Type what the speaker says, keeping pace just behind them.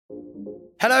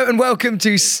Hello and welcome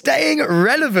to Staying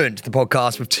Relevant, the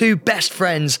podcast with two best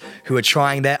friends who are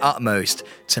trying their utmost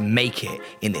to make it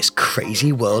in this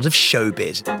crazy world of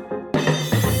showbiz.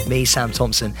 Me, Sam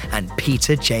Thompson, and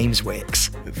Peter James Wicks.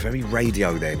 Very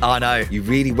radio then. I know. You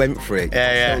really went for it.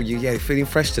 Yeah. You're feeling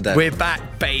fresh today. We're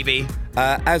back, baby.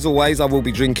 As always, I will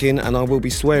be drinking and I will be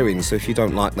swearing. So if you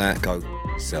don't like that, go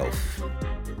yourself.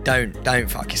 Don't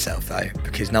fuck yourself though,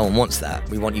 because no one wants that.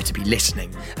 We want you to be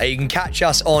listening. You can catch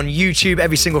us on YouTube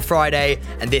every single Friday,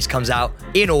 and this comes out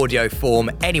in audio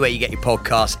form anywhere you get your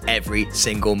podcasts every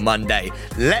single Monday.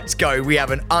 Let's go. We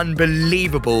have an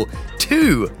unbelievable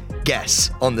 2 guests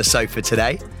on the sofa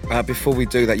today. Before we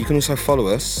do that, you can also follow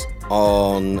us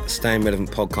on Staying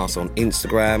Relevant Podcast on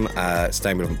Instagram,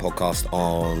 Staying Relevant Podcast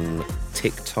on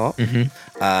TikTok,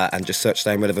 and just search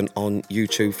Staying Relevant on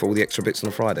YouTube for all the extra bits on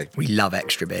a Friday. We love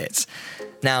extra bits.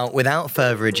 Now, without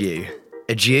further ado,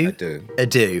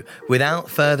 without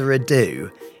further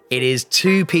ado, it is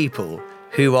 2 people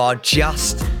who are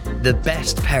just the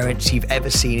best parents you've ever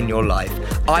seen in your life.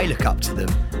 I look up to them.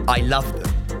 I love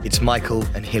them. It's Michael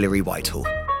and Hilary Whitehall.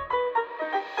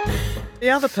 The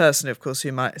other person, of course,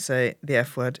 who might say the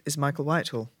F word is Michael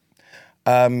Whitehall.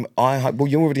 Well,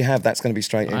 you already have. That's going to be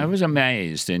straight in. I was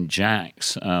amazed in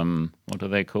Jack's, what do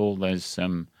they call those?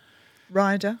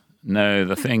 Rider? No,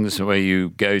 the things where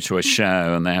you go to a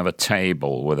show and they have a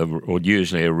table with or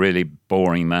usually a really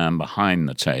boring man behind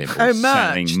the table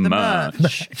selling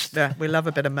merch. Yeah, we love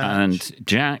a bit of merch. And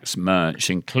Jack's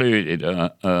merch included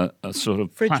a sort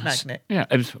of fridge magnet. Yeah,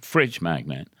 it was a fridge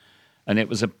magnet. And it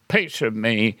was a picture of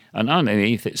me, and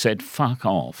underneath it said, "Fuck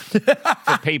off,"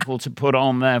 for people to put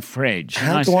on their fridge.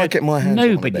 How do I get my hands on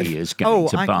it? Nobody is going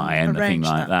to buy anything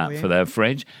like that for their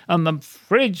fridge. And the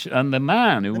fridge, and the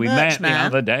man who we met the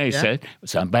other day said,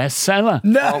 it's our bestseller.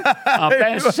 No! Our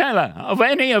bestseller of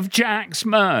any of Jack's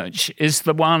merch is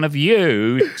the one of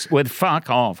you with "fuck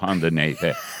off" underneath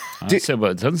it. I said, well,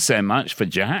 it doesn't say much for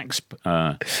Jack's.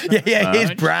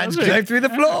 His brand's going through the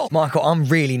floor. Michael, I'm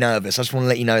really nervous. I just want to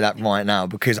let you know that right now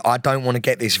because I don't want to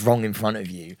get this wrong in front of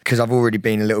you because I've already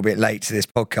been a little bit late to this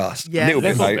podcast. Yeah, a little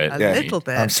bit late. A little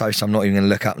bit. I'm not even going to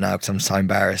look up now because I'm so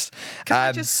embarrassed. Can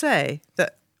I just say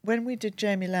that when we did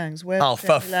Jamie Lang's... for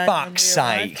fuck's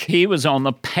sake. He was on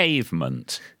the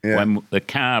pavement when the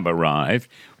cab arrived.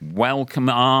 Welcome,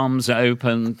 arms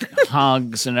open,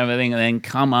 hugs and everything, and then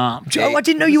come up. Oh, I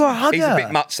didn't know you were a hugger. He's a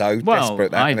bit much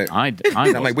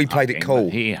desperate, we played it cool.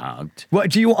 He hugged.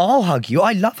 What, I'll hug you.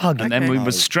 I love hugging. And then we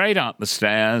were straight up the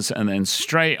stairs and then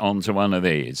straight onto one of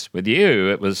these. With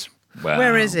you, it was... Well,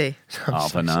 where is he?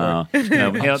 Half an hour.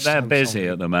 No, they're busy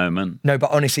at the moment. No,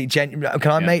 but honestly,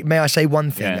 may I say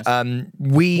one thing? Yes.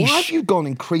 Why have you gone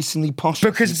increasingly posh?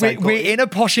 Because we're in a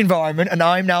posh environment, and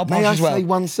I'm now posh as well. May I say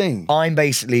one thing? I'm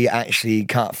basically actually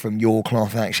cut from your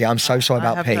cloth. Actually, I'm so sorry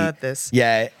about Pete. I have heard this.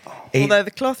 Yeah. Although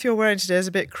the cloth you're wearing today is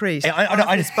a bit creased.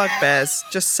 It's bugbears.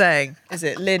 Just saying. Is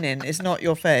it linen? It's not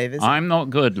your fave, is it? I'm not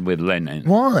good with linen.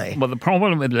 Why? Well, the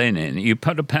problem with linen, you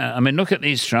put a pair... I mean, look at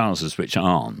these trousers, which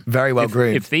aren't. Very well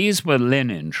groomed. If these were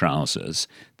linen trousers,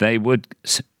 they would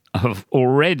have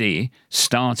already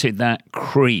started that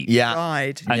creep. Yeah.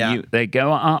 Right. And they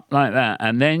go up like that,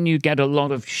 and then you get a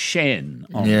lot of shin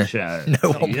on the show.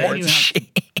 No one wants shin.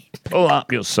 Pull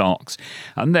up your socks,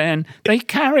 and then they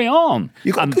carry on.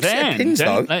 You've got and a good set of pins,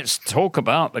 though. Let's talk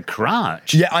about the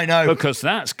crutch. Yeah, I know. Because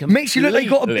that's completely... Makes you look like you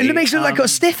got a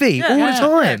stiffy all the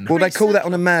time. Well, they call that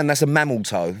on a man, that's a mammal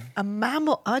toe. A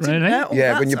mammal? I didn't Really? know. Oh,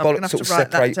 Yeah, when your bollocks sort of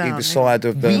separate either side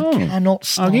of the... We cannot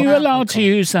stop. Are you allowed to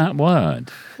use that word?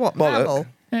 What, Bollock. mammal?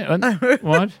 Yeah,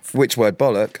 what? Which word?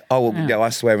 Bollock? Oh, well, yeah, I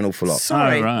swear an awful lot.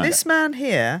 Sorry, Oh, right. This man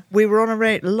here, we were on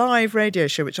a live radio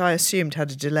show, which I assumed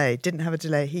had a delay. Didn't have a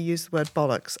delay. He used the word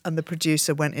bollocks, and the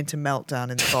producer went into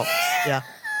meltdown in the box. Yeah.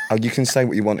 Oh, you can say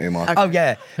what you want here, Mark. Oh,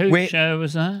 yeah. Whose show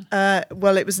was that?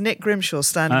 Well, it was Nick Grimshaw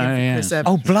standing in for Chris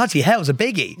Evans. Oh, bloody hell, it was a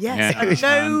biggie. Yes,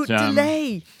 no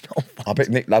delay. I bet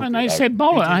Nick loved When it. I said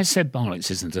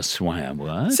bollocks, isn't a swear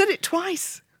word. Said it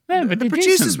twice. Yeah, but The it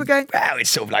producers isn't. were going, Well, it's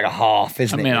sort of like a half,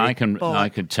 isn't I it? mean, really? I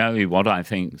could tell you what I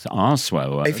think are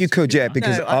swear words. If you could, yeah,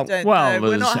 because... no, I don't well, know.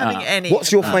 We're not there's, having any.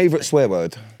 what's your favourite swear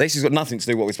word? This has got nothing to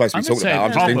do with what we're supposed to I be would talking say about. I'm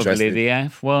just probably interested. the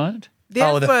F word. The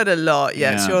F word a lot,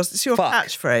 yeah. Yeah. It's your Fuck.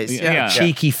 catchphrase. Yeah.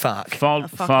 Cheeky fuck. fuck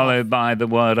Followed by the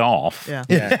word off.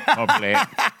 Yeah. Probably.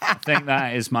 I think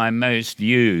that is my most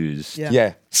used.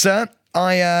 Yeah. Sir,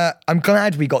 I'm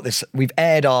glad we got this. We've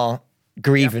aired our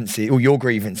grievances, or your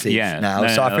grievances Yeah, now. no,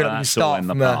 So I feel like we can that's all start in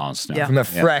the from past now. Yeah. from a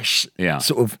fresh Yeah.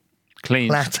 sort of Clean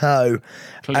plateau.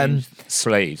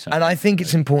 slate. And I think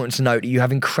it's important to note that you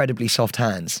have incredibly soft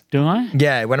hands. Do I?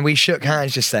 Yeah, when we shook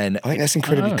hands just then. I think that's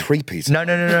incredibly creepy.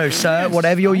 No, sir.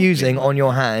 Whatever you're using on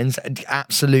your hands,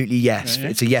 absolutely yes.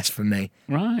 It's a yes from me.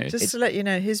 Right. Just to let you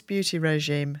know, his beauty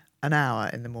regime, an hour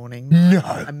in the morning. No.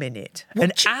 A minute.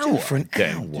 An hour For an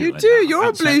hour. You do. Your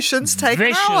ablutions take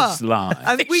an hour. Vicious lie.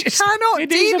 And we cannot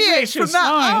It is a deviate vicious from that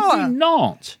lie. hour. Do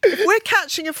not. If we're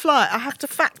catching a flight, I have to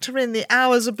factor in the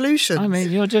hour's ablutions. I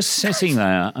mean, you're just sitting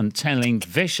there and telling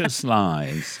vicious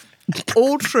lies.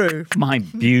 All true. My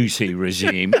beauty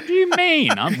regime. What do you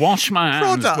mean? I wash my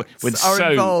hands Products with are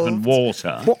soap involved. and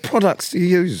water. What products do you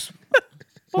use?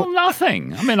 Well,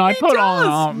 nothing. I mean, I put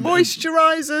on...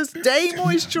 Moisturisers, day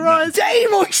moisturiser, Day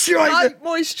moisturiser. night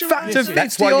moisturiser.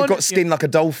 That's why you've got skin like a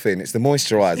dolphin. It's the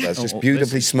moisturiser. It's just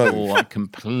beautifully This is smooth. all a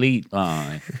complete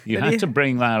lie. You have to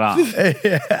bring that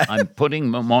up. I'm putting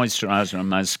my moisturiser on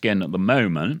my skin at the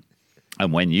moment,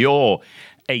 and when you're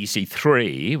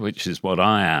 83, which is what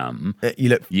I am,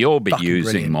 you'll be fucking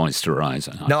using brilliant.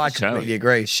 moisturiser. No, I can tell completely you.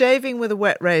 agree. Shaving with a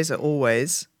wet razor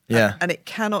always. Yeah. And it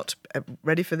cannot,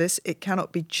 ready for this, it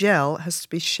cannot be gel, it has to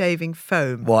be shaving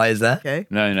foam. Why is that? Okay.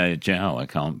 No, gel, I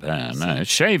can't bear. No,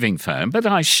 shaving foam. But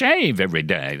I shave every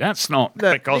day. That's not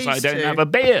Look, because I these don't two, have a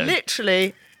beard.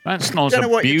 Literally, That's not Don't know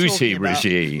a what you're beauty talking about.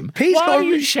 regime. Pete's Why got are a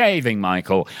you re- shaving,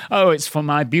 Michael? Oh, it's for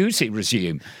my beauty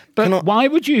regime. But why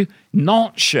would you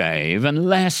not shave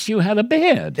unless you had a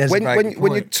beard? There's a When, very when, good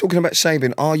when you're point. talking about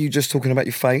shaving, are you just talking about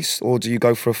your face, or do you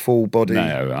go for a full body?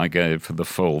 No, I go for the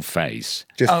full face.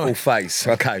 Just full face.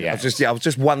 Okay. Yeah. I was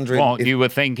just wondering. What, if, you were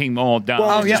thinking more done? well,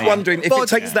 I was just yeah. wondering if it Body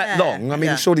takes that hair. long. I mean,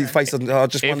 Yeah. surely the face doesn't. I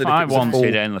just If wondered I if it was a full.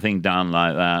 wanted anything done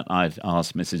like that, I'd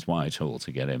ask Mrs. Whitehall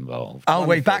to get involved. Oh,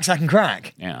 wait, backsack and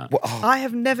crack. Yeah. I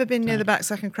have never been near the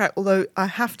backsack and crack, although I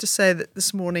have to say that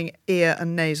this morning ear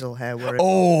and nasal hair were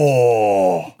involved.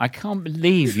 Oh. I can't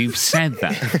believe you've said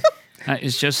that. That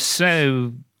is just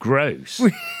so gross.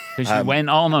 Because you went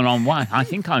on and on. Why? I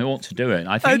think I ought to do it.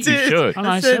 I think you did. should. And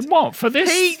I said, what? For this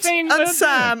Pete thing? and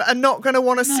Sam are not going to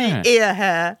want to see No. ear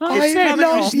hair. I It's said, coming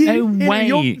love off. you. no Hilary, way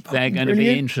you're they're going to be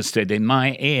brilliant. interested in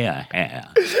my ear hair.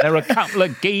 There are a couple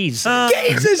of geezers.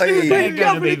 Jesus, They're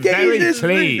going to be very Jesus.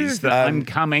 pleased that I'm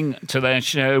coming to their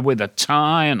show with a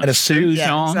tie and a suit. suit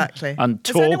Yeah, on exactly. and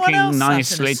Has anyone talking else sat in a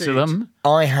nicely to suit? them.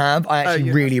 I have. I actually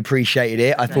you really appreciated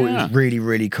it. I thought it Yeah. was really,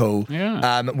 really cool.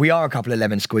 Yeah. We are a couple of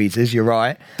lemon squeezers. You're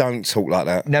right. Don't talk like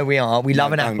that. No, we are. We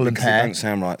love an Don't, apple and because It pear. don't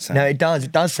sound right, Sam. No, it does.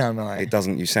 It does sound right. It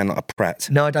doesn't. You sound like a prat.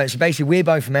 No, I don't. So basically, we're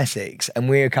both from Essex, and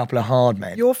we're a couple of hard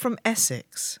men. You're from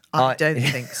Essex. I don't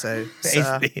think so,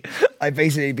 sir. I've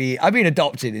been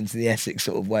adopted into the Essex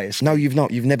sort of way. Of No, you've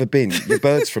not. You've never been. Your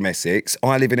bird's from Essex.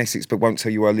 I live in Essex, but won't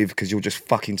tell you where I live because you'll just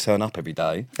fucking turn up every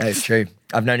day. That's true.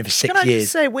 I've known it for 6 Can I years.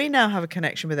 just say, we now have a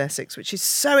connection with Essex, which is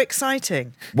so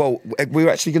exciting. Well, we're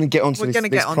actually going to get onto We're this. gonna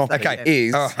this get on- properly. okay.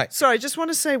 Is All right. Sorry, I just want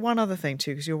to say one other thing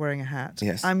too, because you're wearing a hat.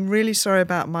 Yes. I'm really sorry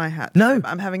about my hat. No.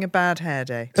 I'm having a bad hair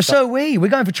day. So are we. We're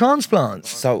going for transplants.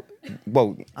 so.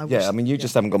 Well, wish- I mean, you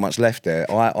just haven't got much left there.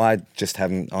 I just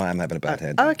haven't. I am having a bad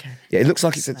head. oh, okay. Yeah, it looks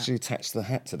like it's actually attached to the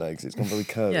hat today because it's gone very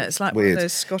curvy. Yeah, it's like weird. one of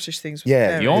those Scottish things. With Yeah,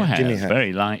 fairies. Your Jimmy hair is hair.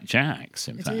 very like Jack's,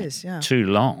 in fact. is, yeah. Too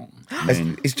long. I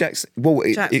mean, Is Jack's? Well,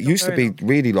 Jack's it not used to very be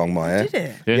really long, my hair. Did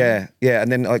it? Yeah. Yeah,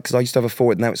 and then because I used to have a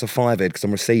 4 head, now it's a 5 head because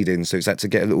I'm receding, so it's had to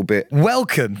get a little bit.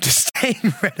 Welcome to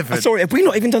Staying Relevant. Sorry, have we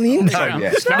not even done the intro No.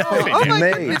 yet? Oh my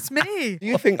Me. goodness me. Do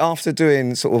you think after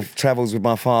doing sort of travels with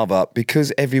my father,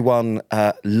 because everyone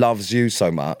loves you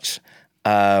so much,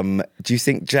 do you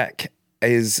think Jack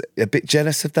is a bit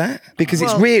jealous of that? Because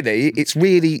Well- it's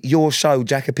really your show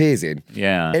Jack appears in.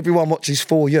 Yeah. Everyone watches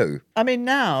for you. I mean,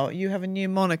 now you have a new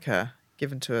moniker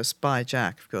given to us by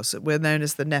Jack, of course. We're known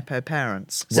as the Nepo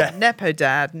parents. So Right. Nepo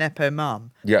dad, Nepo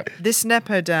mum. Yeah. This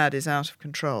Nepo dad is out of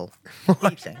control.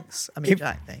 He thinks. I mean,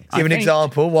 Jack thinks. Give an think-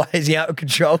 example. Why is he out of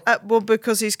control? Well,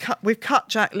 because we've cut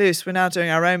Jack loose. We're now doing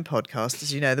our own podcast,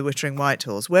 as you know, the Wittering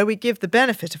Whitehalls, where we give the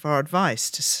benefit of our advice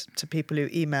to people who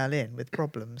email in with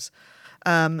problems.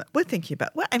 We're thinking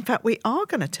about. Well, in fact, we are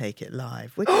going to take it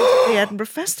live. We're going to the Edinburgh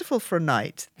Festival for a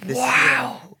night this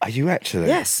year. Are you actually?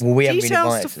 Yes. Well, we haven't been Details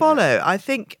invited to to follow. I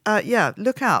think.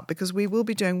 Look out because we will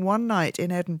be doing one night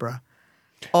in Edinburgh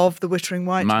of the Wittering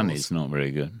Whitehalls. money's not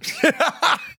very good.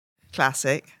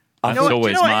 Classic. That's know what- do you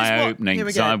always know what my is what? Here opening we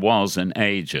because go. I was an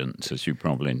agent, as you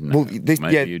probably know. Well,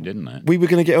 Maybe you didn't know. We were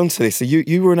going to get onto this. So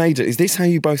you were an agent. Is this how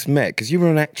you both met? Because you were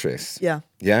an actress. Yeah.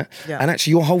 Yeah? Yeah. And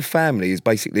actually, your whole family is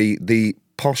basically the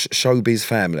posh showbiz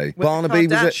family. We're the Barnaby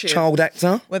was a Kardashians. child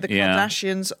actor. We're the Yeah.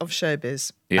 Kardashians of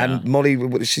showbiz. Yeah. And Molly,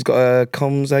 she's got a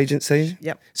comms agency.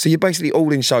 Yep. So you're basically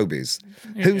all in showbiz.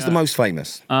 Who's the most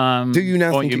famous? Do you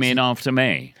now What think you it's- mean after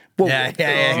me?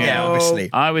 Yeah, obviously.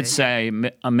 I would say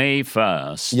me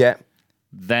first. Yeah.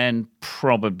 Then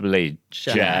probably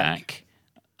Jack,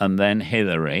 and then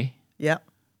Hilary, Yeah.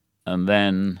 and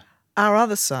then Our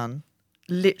other son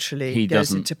literally He goes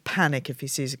doesn't- into panic if he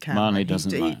sees a camera. Barney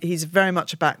doesn't like- He's very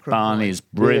much a background. Barney's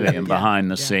brilliant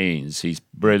behind the Yeah. scenes. He's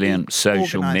brilliant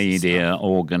social organises media, stuff.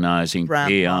 organising Brand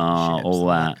PR, partnerships, all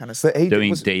that, kind of stuff. But he doing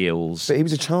was, deals. But he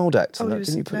was a child actor, Oh, he no? was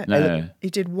Didn't you put No. He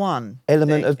did one.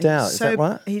 Element thing. of He was Doubt, is that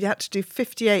right? He had to do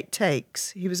 58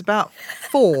 takes. He was about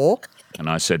 4. And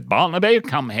I said, Barnaby,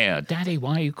 come here. Daddy,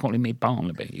 why are you calling me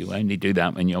Barnaby? You only do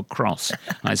that when you're cross.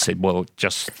 I said, well,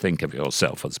 just think of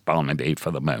yourself as Barnaby for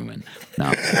the moment.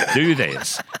 Now, do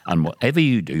this, and whatever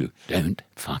you do, don't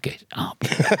fuck it up.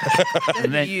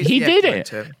 And then Use he the did F word it.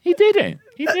 to him. He did it.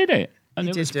 He did it. And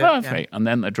He it did was do it, yeah. perfect. And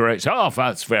then the director,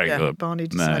 that's very Yeah, good. Barney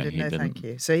decided he no, didn't, thank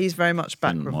you. So he's very much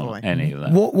didn't background want boy. any of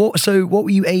that. What were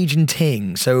you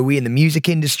agenting? So are we in the music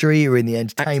industry or in the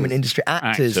entertainment industry?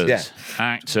 Actors.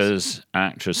 Actors,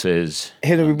 actresses.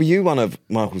 Hilary, were you one of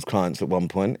Michael's clients at one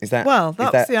point? Is that Well, is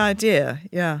that's that, the idea.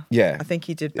 Yeah. Yeah. I think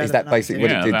he did better. Is that than I basically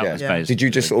did. what it did? that Yeah. was Yeah. Did you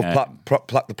just sort of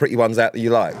pluck the pretty ones out that you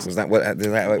liked? Was that how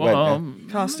it went? Well,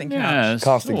 Casting couch. yes,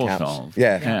 Casting sort couch. of.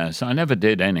 Yeah. Yes, I never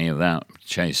did any of that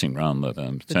chasing round the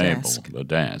table, desk. the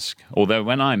desk. Although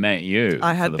when I met you,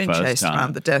 I had for the been first chased time,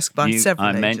 around the desk by several I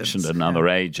agents. mentioned another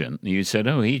agent. You said,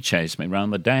 "Oh, he chased me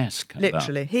around the desk."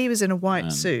 Literally. He was in a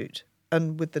white suit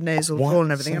and with the nasal drawl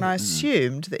and everything, and I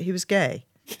assumed that he was gay.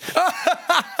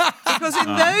 Because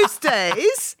in those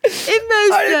days,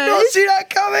 I did not see that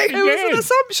coming. it was an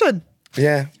assumption.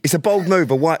 Yeah, it's a bold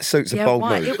move. A white suit's a bold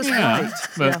white. move. It was Yeah, white.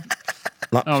 but- Yeah.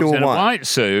 Like I was pure in a white. white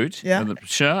suit Yeah. with a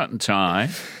shirt and tie,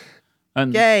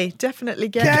 and Gay, definitely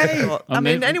gay. Gay. I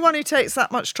mean, anyone who takes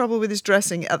that much trouble with his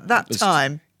dressing at that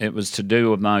time. it was to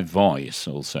do with my voice.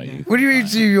 Also, you What do you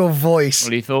do your voice? Well,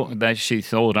 she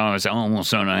thought I was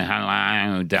sort of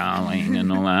hello, darling,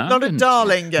 and all that. Not I a didn't-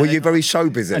 darling gay. Were you very show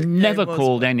busy? I never was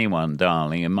called anyone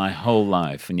darling in my whole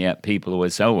life, and yet people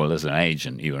always say, "Oh, well, as an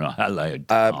agent, you're not hello,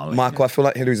 darling." Michael, I feel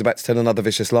like Hillary's about to tell another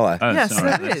vicious lie. Oh, Yes,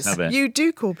 sorry, there let's is. have it. You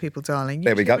do call people darling.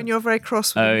 There we Usually go. When you're very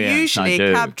cross with Oh, them. yes, Usually I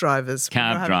do. cab drivers. when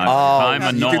Cab you're having driver. a- Oh, I'm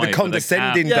you do the annoyed with a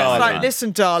condescending cab Yeah, it's darling. like,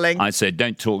 listen, darling. I said,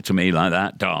 "Don't talk to me like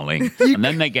that, darling," and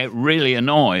then they get really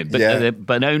annoyed,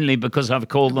 but only because I've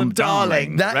called them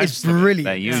darling. That The is rest of it, brilliant.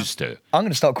 They're used to. I'm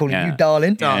going to start calling Yeah. you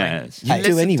darling. Yes. You do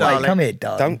Listen, anyway. darling. Come here,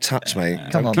 darling. Don't touch me.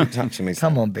 Come Don't on. keep touching me.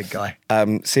 Come on, big guy.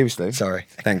 Seriously. Sorry.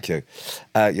 Thank you.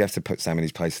 You have to put Sam in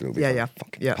his place a little bit. Yeah, yeah.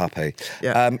 Fucking Yeah. puppy.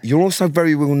 Yeah. You're also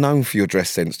very well known for your dress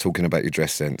sense, talking about your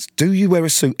dress sense. Do you wear a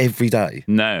suit every day?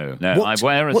 No. What- I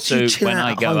wear a what do you suit chill when out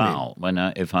I at go home in?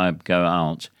 out. If I go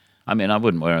out, I mean, I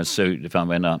wouldn't wear a suit if I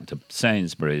went up to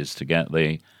Sainsbury's to get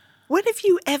the. When have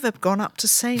you ever gone up to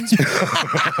Sainsbury's?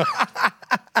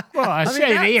 Well, I said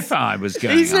that's- if I was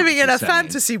going. He's up living to in a Sainsbury's.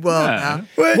 fantasy world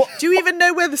No. now. Do you even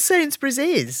know where the Sainsbury's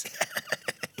is?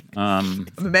 I'm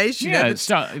amazed you yeah, know it's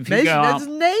not- if you amazed go you know up- the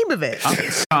name of it.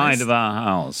 Outside of our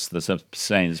house, there's a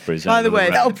Sainsbury's. By the over way,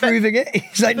 road. That'll proving it.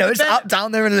 He's like, no, it's up,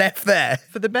 down there, and left there.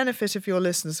 For the benefit of your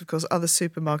listeners, of course, other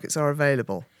supermarkets are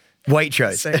available.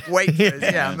 Waitrose. So Waitrose,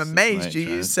 yeah, I'm Yes, amazed you Waitrose.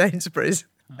 use Sainsbury's.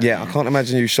 Yeah, I can't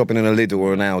imagine you shopping in a Lidl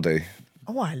or an Aldi.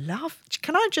 Oh, I love.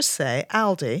 Can I just say,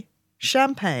 Aldi,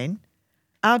 champagne,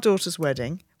 our daughter's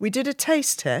wedding. We did a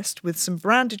taste test with some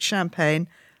branded champagne,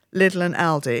 Lidl and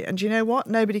Aldi. And do you know what?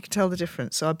 Nobody could tell the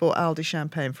difference. So I bought Aldi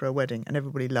champagne for a wedding and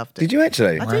everybody loved it. Did you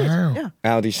actually? I did, Wow. yeah.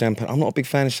 Aldi champagne. I'm not a big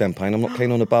fan of champagne. I'm not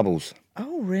keen on the bubbles.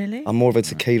 Oh, really? I'm more of a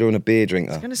tequila and a beer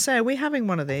drinker. I'm going to say, are we having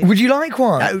one of these? Would you like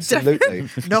one? No, Absolutely.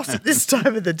 definitely not at this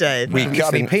time of the day. We, No.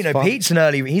 I mean, It's fine. Pete's an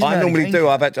early. He's an I early normally drinker.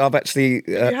 do. I've actually.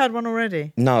 You had one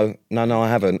already? No, I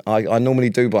haven't. I normally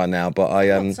do by now, but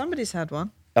I Somebody's had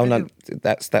one. Oh no,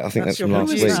 that's that. I think That's that's from your last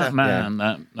producer. week. That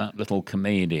man, that little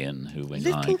comedian who we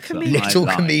Little like. comedian. Little I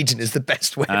like. comedian is the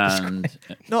best way of describing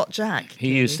And Not Jack. he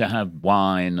used to have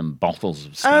wine and bottles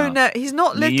of stuff. Oh, no, he's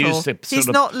not And he little. used to He's sort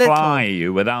of not little. ply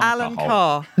you with alcohol. Alan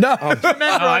Carr. No. Remember No,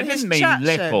 I on his didn't mean chat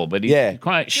little, show? but he's Yeah.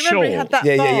 quite You remember short. he had that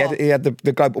Yeah, bar? he had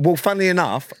the globe. Well, funnily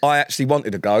enough, I actually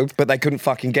wanted a globe, but they couldn't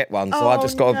fucking get one, so I Oh,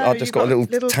 just got no, I just you got a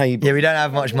got little table. Yeah, we don't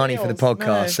have much money for the wheels. podcast,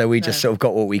 No, so we just no. sort of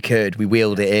got what we could. We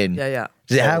wheeled it in. Yeah, yeah.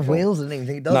 Does it have wheels? I don't even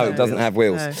think it does. No, have it doesn't wheels. have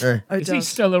wheels. No. Oh, it Is he does.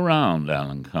 still around,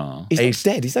 Alan Carr? He's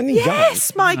not dead. He's only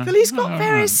Yes, Michael. He's got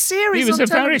various series. He was on a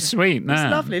very television. sweet man.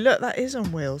 It's lovely. Look, that is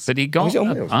on wheels. But he got. Was it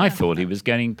on wheels? I thought he was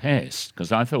getting pissed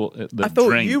because I thought the I thought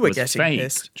drink you were was getting fake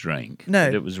pissed. drink. No.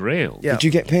 but it was real. Yeah. Did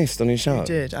you get pissed on his show? You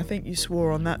did. I think you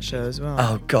swore on that show as well.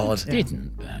 Oh God.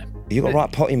 Didn't. You got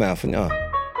right potty mouth, haven't you?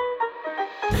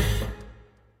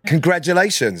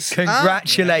 Congratulations.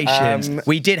 Congratulations.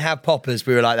 We did have poppers.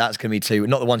 We were like, that's going to be 2.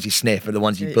 Not the ones you sniff, but the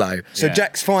ones you blow. So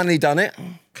Jack's finally done it.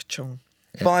 Ka-chong.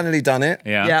 Finally done it.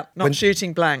 Yeah, not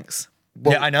shooting blanks.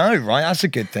 Yeah, I know, right? That's a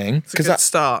good thing. It's a good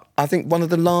start. I think one of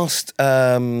the last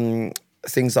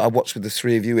things that I watched with the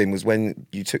 3 of you in was when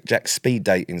you took Jack speed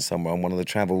dating somewhere on one of the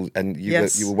travels, and you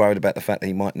were worried about the fact that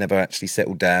he might never actually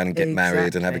settle down and get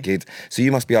married and have a kid. So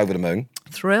you must be over the moon.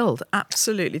 Thrilled,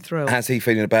 absolutely thrilled. How's he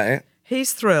feeling about it?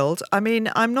 He's thrilled. I mean,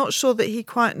 I'm not sure that he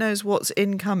quite knows what's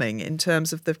incoming in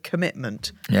terms of the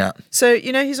commitment. Yeah. So,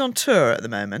 he's on tour at the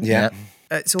moment. Yeah.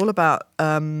 It's all about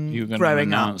You're going to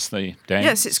announce the date?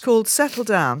 Yes, it's called Settle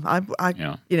Down.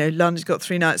 London's got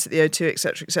 3 nights at the O2,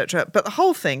 etc., etc. But the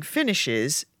whole thing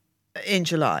finishes in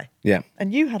July. Yeah.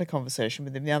 And you had a conversation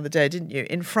with him the other day, didn't you?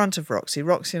 In front of Roxy.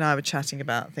 Roxy and I were chatting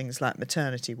about things like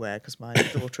maternity wear, because my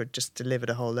daughter had just delivered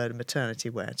a whole load of maternity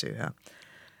wear to her.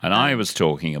 And I was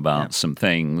talking about some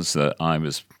things that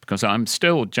because I'm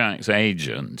still Jack's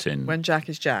agent in... When Jack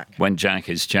is Jack. When Jack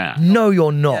is Jack. No,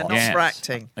 you're not. Yeah, not for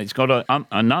acting. He's got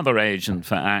another agent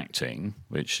for acting,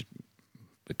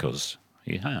 because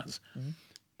he has. Mm-hmm.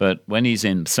 But when he's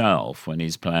himself, when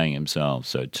he's playing himself,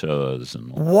 so tours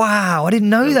and all Wow, I didn't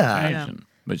know that. agent,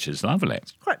 which is lovely.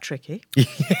 It's quite tricky.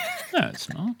 No, it's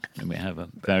not. And we have a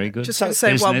very good Just to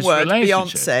say one word,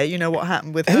 Beyonce, you know what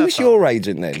happened with her. Who's your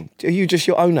agent then? Are you just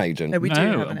your own agent? No, we do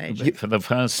have an agent. For the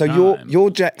first so time. you're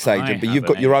Jack's agent, but you've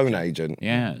got your own agent. agent.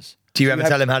 Yes. Do you ever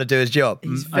tell him how to do his job?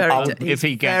 He's very if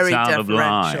he gets out of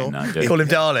line, I do. Call him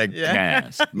darling.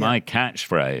 Yes. My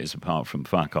catchphrase, apart from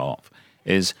fuck off,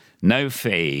 is no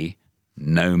fee,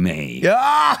 no me.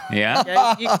 Yeah. Yeah.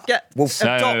 Yeah, you get So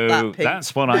that pig.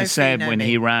 that's what No I said fee, no when me.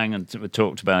 he rang and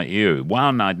talked about you.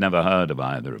 One, I'd never heard of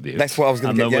either of you. That's what I was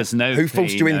going to And get. there was no Who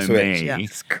forced fee, you no into it? me. Yeah.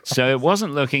 So it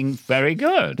wasn't looking very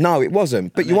good. No, it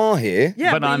wasn't. But you are here.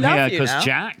 Yeah, but we I'm love here you because now.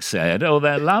 Jack said, "Oh,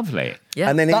 they're lovely." Yeah.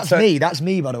 And then That's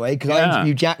me, by the way, because I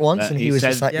interviewed Jack once and he was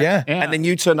just like, yeah. And then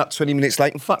you turned up 20 minutes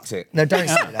late and fucked it. No, don't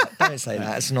say that. Don't say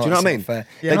that. It's not. Do you know what I it's mean? not fair.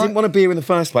 They didn't want to be here in the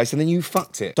first place, and then you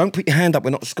fucked it. Don't put your hand up. We're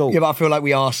not at school. Yeah, but I feel like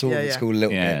we are sort of Yeah, at yeah. school a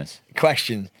little Yes. bit.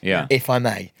 Question, Yeah. if I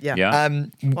may. Yeah. Yeah.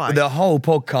 Why? The whole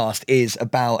podcast is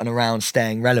about and around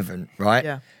staying relevant, right?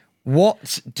 Yeah.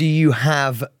 What do you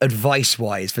have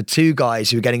advice-wise for 2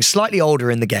 guys who are getting slightly older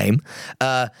in the game?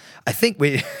 I think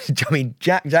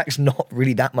Jack's not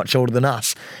really that much older than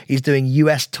us. He's doing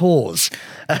US tours.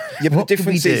 Yeah, but What the could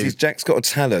we difference do? is Jack's got a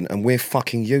talent and we're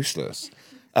fucking useless.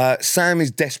 Sam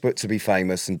is desperate to be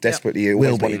famous and desperately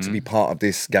always wanted to be part of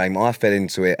this game. I fell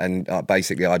into it and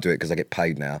basically I do it because I get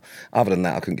paid now. Other than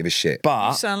that, I couldn't give a shit. You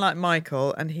But sound like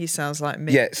Michael and he sounds like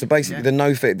me. yeah, so basically the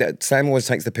no fit, Sam always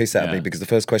takes the piss out of Yeah. me because the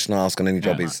first question I ask on any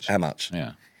job How is much? how much?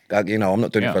 Yeah. I'm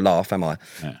not doing it for a laugh, am I?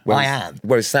 Yeah. Whereas, I am.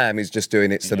 Whereas Sam is just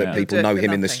doing it so that Yeah. people Do it know for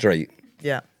him in the nothing. street.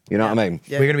 Yeah. You know what I mean?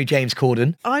 Yeah. We're going to be James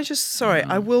Corden.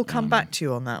 I will come back to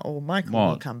you on that, or Michael will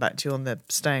What? come back to you on the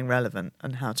staying relevant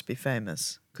and how to be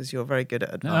famous, because you're very good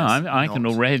at advice. No, I can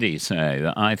already say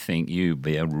that I think you'd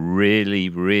be a really,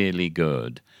 really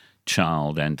good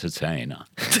child entertainer.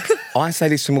 I say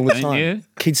this to them all the Don't time. you?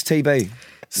 Kids TV.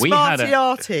 We had Smarty a-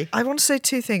 arty. I want to say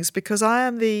 2 things, because I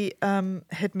am the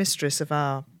headmistress of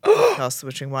our podcast, The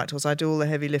Whittering Whitehall. I do all the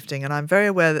heavy lifting, and I'm very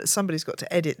aware that somebody's got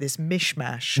to edit this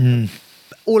mishmash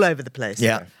all over the place.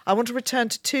 Yeah. I want to return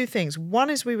to 2 things. One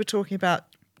is we were talking about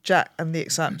Jack and the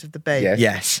excitement of the baby. Yes.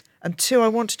 Yes. And 2, I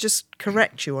want to just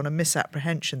correct you on a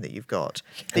misapprehension that you've got,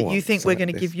 that Go you on, think something we're going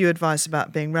to like give this. you advice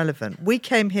about being relevant. We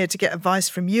came here to get advice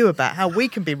from you about how we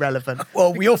can be relevant.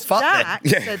 Well, you're fucked then. Jack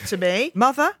Yeah. said to me,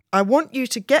 Mother, I want you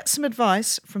to get some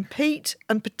advice from Pete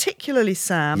and particularly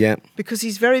Sam, Yeah. because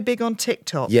he's very big on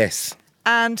TikTok. Yes.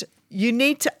 And you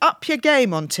need to up your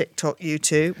game on TikTok, you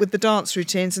 2, with the dance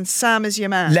routines, and Sam is your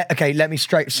man. Let me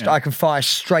I can fire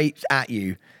straight at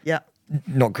you. Yeah.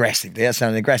 Not aggressively, that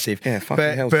sounded aggressive. Yeah,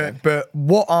 fucking hell, Sam. but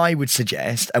what I would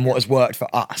suggest and what has worked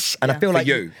for us, and I feel For like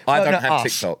you. I don't have us,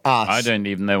 TikTok. Us. I don't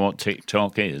even know what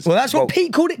TikTok is. Well, that's what Well-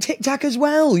 Pete called it, Tic Tac as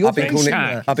well. You're I've been very calling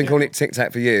similar. it. I've been calling it Tic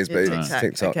Tac for years, but Yeah, it's Tic Tac,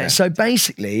 TikTok. okay. now. So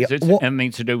basically, Is it what?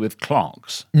 anything to do with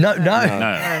clocks? No.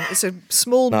 No. It's a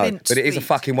small No, mint but it is a sweet.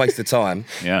 fucking waste of time.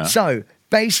 Yeah. So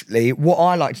basically, what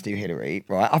I like to do, Hilary,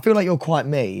 right? I feel like you're quite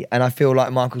me, and I feel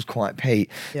like Michael's quite Pete.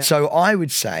 Yeah. So I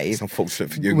would say, It's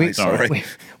unfortunate for you, mate. sorry. Sorry.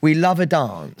 we love a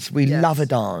dance. We Yes. love a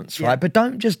dance, Yeah. right? But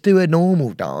don't just do a normal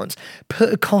dance.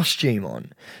 Put a costume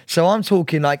on. So I'm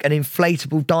talking like an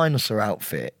inflatable dinosaur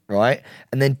outfit, right?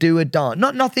 And then do a dance.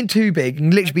 Nothing too big. Can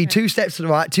literally be 2 steps to the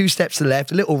right, 2 steps to the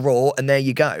left, a little raw, and there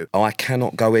you go. I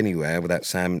cannot go anywhere without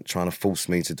Sam trying to force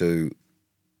me to do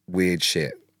weird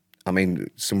shit. I mean,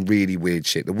 some really weird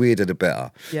shit. The weirder the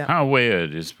better. Yeah. How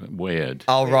weird is weird?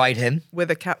 I'll ride him.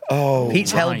 With a cap.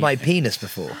 Pete's held my penis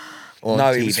before. On No,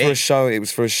 TV. it was for a show. It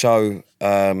was for a show.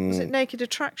 Was it Naked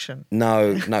Attraction?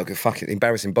 No, fuck it,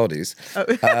 Embarrassing Bodies.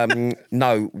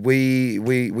 No,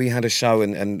 we had a show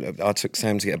and I took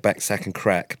Sam to get a back sack and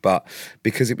crack, but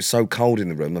because it was so cold in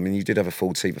the room, I mean, you did have a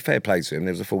full TV. Fair play to him.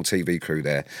 There was a full TV crew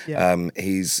there. Yeah.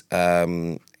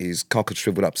 His cock had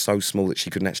shriveled up so small that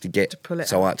she couldn't actually get. To pull it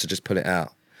so out. I had to just pull it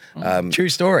out. True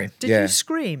story. Did Yeah. you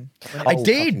scream? I fucking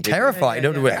did. did. Terrified.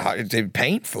 Yeah. It's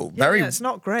painful. Yeah, Very. yeah, it's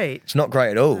not great. It's not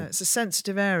great at all. No, it's a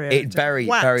sensitive area. It's very,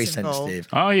 Wax very involved. sensitive.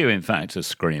 Are you, in fact, a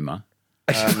screamer?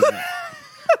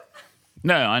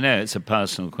 No, I know it's a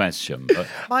personal question, but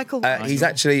Michael, He's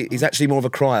actually more of a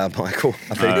crier, Michael.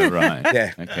 I think. oh right,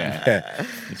 Yeah. okay. Yeah.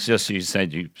 It's just you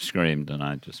said you screamed, and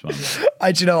I just wondered.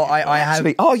 Do you know, I have.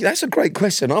 Actually, oh, that's a great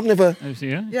question. I've never. Oh,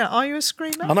 yeah? yeah, are you a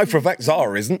screamer? I know for a fact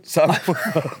Zara isn't. So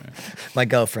My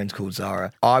girlfriend's called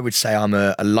Zara. I would say I'm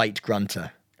a light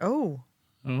grunter. Oh,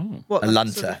 Oh, what? A like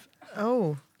lunter. sort of-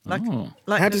 oh, like Oh.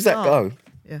 like how does that Nazar? go?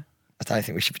 Yeah, I don't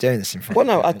think we should be doing this in front Well,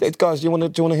 no, of you. guys, do you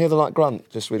want to hear the light grunt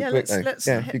just really yeah. quickly? Let's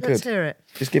you let's could. hear it.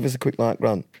 Just give us a quick light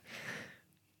grunt.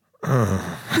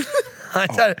 I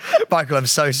don't, Michael, I'm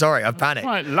so sorry. I panicked.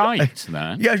 quite light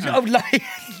then. Yeah, I'm like.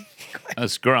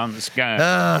 As grunts go.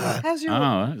 How's your?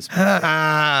 Oh, that's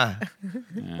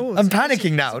Oh, I'm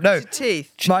panicking now. No, your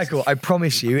teeth? Michael, I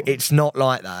promise you, it's not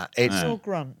like that. It's Or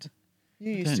grunt?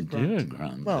 You used to don't do a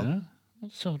grunt. grunt. Well, do?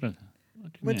 What sort of?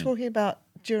 What do you We're mean? talking about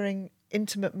during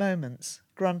intimate moments.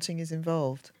 Grunting is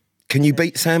involved. Can you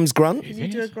beat Sam's grunt? Can you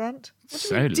do a grunt? What do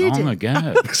So you mean, did long it?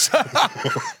 ago.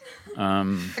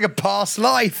 like a past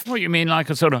life. What you mean, like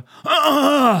a sort of?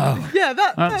 Oh, Yeah,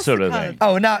 that's sort the of kind thing.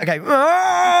 Oh, now, okay.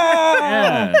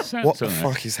 yes, What the that's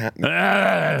fuck is happening?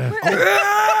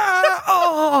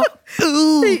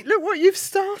 Pete, look what you've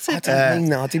started. I didn't mean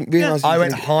that. I didn't realise. I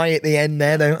went high at the end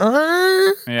there, though.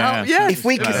 Yeah, If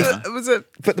we could- it was a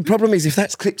But the problem is, if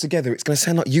that's clipped together, it's going to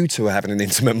sound like you two are having an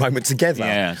intimate moment together.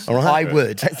 Yes. All right. I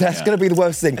would. That's going to be the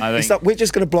worst thing. I It's think- like we're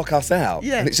just going to block us out.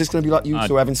 Yeah. And it's just going to be like you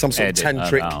two having some sort of Edit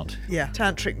that tantric. out.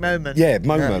 tantric moment. Yeah,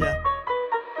 moment. Yeah.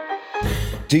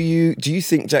 Do you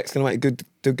think Jack's going to make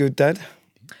a good dad?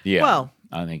 Yeah. Well-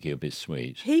 I think he'll be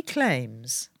sweet. He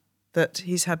claims that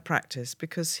he's had practice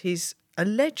because he's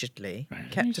allegedly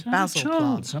kept He's a had a basil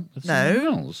chance plant. up with No,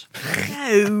 someone else.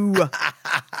 no.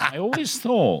 I always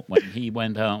thought when he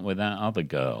went out with that other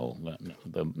girl,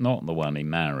 not the one he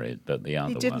married, but the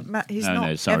other didn't one. he's no,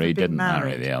 not sorry, ever he been didn't marry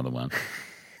married. the other one.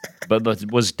 But there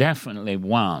was definitely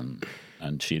one,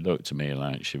 and she looked to me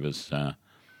like she was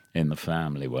in the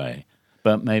family way.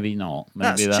 But maybe not.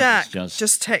 Maybe That's that Jack was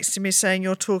just texting me saying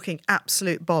you're talking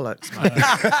absolute bollocks. mate.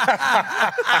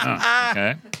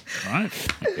 okay. Right.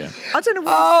 Okay. I don't know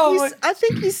what I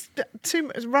think he's too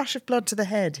much rush of blood to the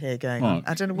head here going on. What?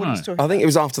 I don't know what he's Right. talking I about. think it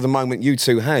was after the moment you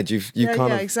two had. You've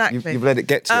exactly. You've let it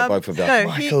get to you, both of them. No,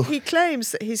 Michael. he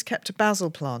claims that he's kept a basil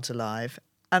plant alive,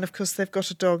 and of course they've got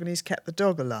a dog, and he's kept the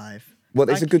dog alive. Well,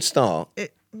 it's a good start.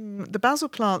 The basil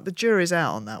plant, the jury's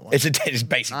out on that one. It's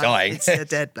basically dying. It's a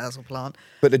dead basil plant.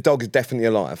 But the dog is definitely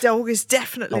alive. Dog is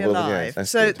definitely Oh, well, yeah, alive.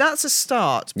 that's So good. that's a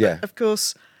start. But Yeah. of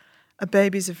course, a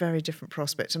baby's a very different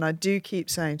prospect. And I do keep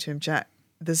saying to him, Jack,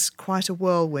 there's quite a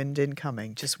whirlwind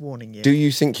incoming, just warning you. Do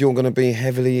you think you're going to be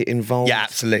heavily involved? Yeah,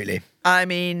 absolutely. I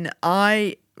mean,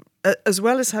 as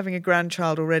well as having a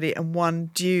grandchild already and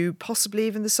one due possibly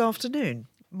even this afternoon,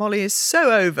 Molly is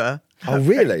so over. Oh,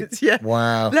 really? Yeah.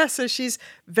 Wow. Bless her. She's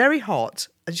very hot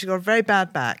and she's got a very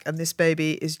bad back, and this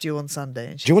baby is due on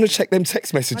Sunday. And Do you want to check them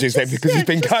text messages then? Because he's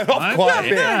been going off quite a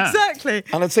bit. Yeah. exactly.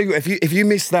 And I'll tell you, if you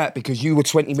missed that because you were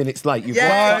 20 minutes late, you've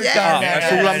got fucked up.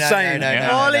 That's all I'm saying. no.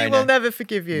 Molly will never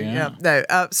forgive you. Yeah.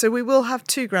 No. So we will have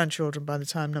 2 grandchildren by the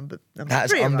time number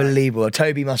That's 3 arrives. unbelievable.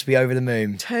 Toby must be over the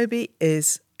moon. Toby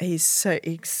he's so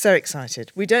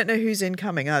excited. We don't know who's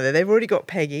incoming either. They've already got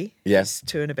Peggy. Yes.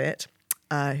 Who's 2 and a bit,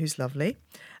 who's lovely.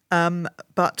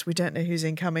 But we don't know who's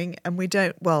incoming, and we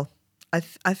don't. Well,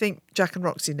 I think Jack and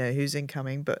Roxy know who's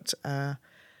incoming, but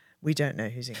we don't know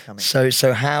who's incoming.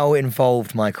 So how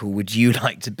involved, Michael, would you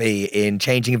like to be in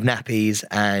changing of nappies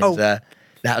and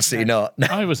absolutely not? No.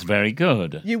 I was very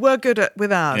good You were good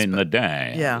with ours. in but- the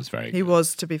day. yeah, I was very he good.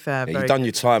 was, to be fair. You've very done good.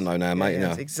 your time though now, mate. Yeah, you know.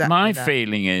 that's exactly My that.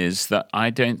 feeling is that I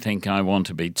don't think I want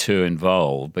to be too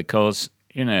involved because,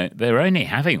 they're only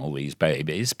having all these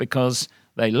babies because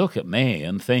they look at me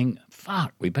and think,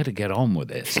 fuck, we better get on with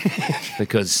this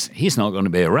because he's not going to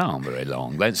be around very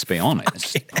long, let's be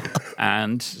honest.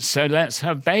 And so let's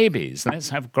have babies. Let's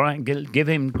have give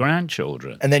him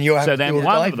grandchildren. And then you're so having then all the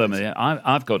one of diapers. them,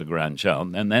 I've got a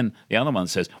grandchild, and then the other one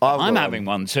says, I'm having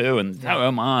one too, and so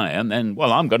am I. And then,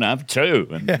 well, I'm going to have two.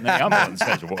 And then the other one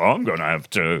says, well, I'm going to have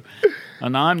two.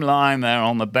 And I'm lying there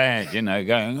on the bed,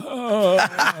 going,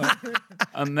 oh.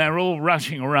 And they're all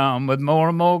rushing around with more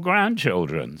and more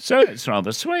grandchildren. So it's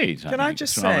rather sweet. Can I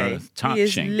just say, he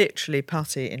is literally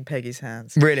putty in Peggy's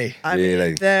hands. Really? I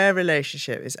mean, their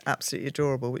relationship is absolutely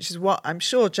adorable, which is what I'm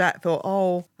sure Jack thought,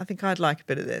 I think I'd like a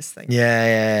bit of this thing.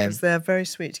 Yeah. Because they're very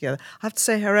sweet together. I have to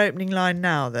say, her opening line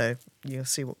now, though, you'll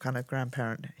see what kind of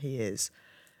grandparent he is.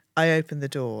 I open the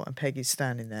door and Peggy's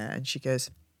standing there and she goes,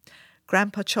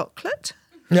 Grandpa Chocolate?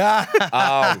 You're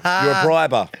a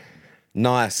briber.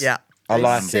 Nice. Yeah. I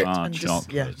like sit it. and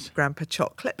just, Grandpa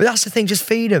Chocolate. But that's the thing, just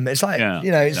feed them. It's like,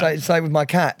 it's like with my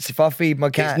cats. If I feed my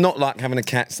cat... It's not like having a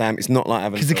cat, Sam. It's not like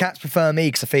having because the cats prefer me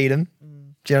because I feed them.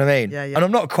 Do you know what I mean? Yeah. And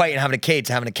I'm not equating having a kid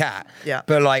to having a cat. Yeah.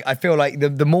 But like, I feel like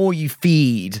the more you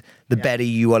feed, the better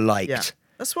you are liked. Yeah.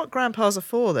 That's what grandpas are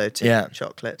for, though, too. Yeah.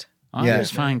 Chocolate. I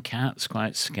always find cats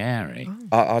quite scary. Do you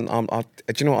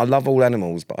know what? I love all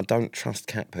animals, but I don't trust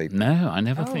cat people. No, I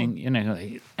never think,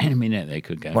 any minute they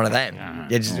could go. One of them.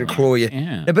 Just to claw you.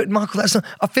 Yeah. No, but Michael, that's not...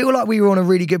 I feel like we were on a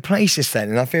really good place just then,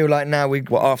 and I feel like now we...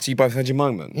 Well, after you both had your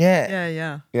moment? Yeah.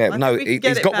 Yeah. Yeah, I no, think we can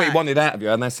he's get got it what he back. wanted out of you,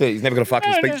 and that's it. He's never going to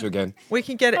fucking speak to you again. We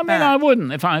can get it I mean, back. I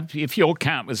wouldn't. If your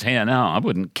cat was here now, I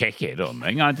wouldn't kick it or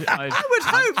anything. I would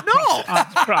hope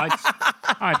not.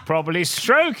 I'd probably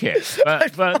stroke it,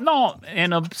 but not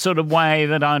in a sort of way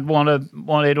that I'd want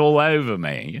it all over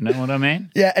me. You know what I mean?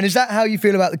 Yeah, and is that how you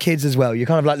feel about the kids as well? You're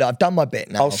kind of like, look, I've done my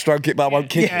bit now. I'll stroke it, but I won't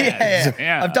kick it.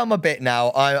 Yeah. I've done my bit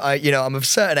now. I'm of a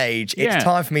certain age. It's Yeah.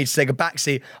 time for me to take a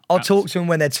backseat. I'll talk to them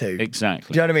when they're 2.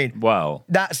 Exactly. Do you know what I mean? Well,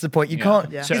 that's the point. You yeah.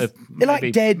 can't. Yeah. So They're like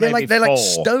maybe- dead. They're maybe like 4.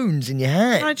 stones in your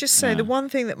hand. Can I just say, the one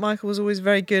thing that Michael was always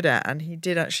very good at, and he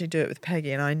did actually do it with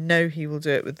Peggy, and I know he will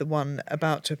do it with the one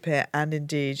about to appear, and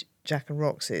indeed Jack and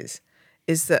Roxy's,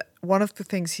 is that one of the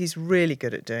things he's really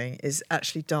good at doing is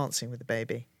actually dancing with the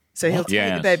baby. So he'll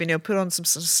take the baby and he'll put on some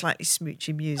sort of slightly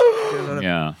smoochy music. And do a lot of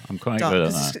Yeah, I'm quite good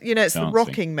at that. it's dancing. the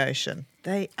rocking motion.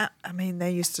 They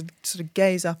used to sort of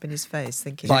gaze up in his face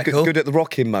thinking... Michael? Good at the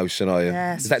rocking motion, are you?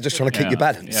 Yes. Is that just trying to keep your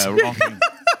balance? Yeah, rocking.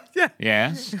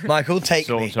 Yes. Michael, take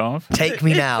me. Sort of. Take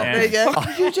me now. There you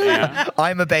go.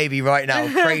 I'm a baby right now.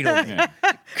 Cradle me.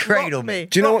 Cradle me.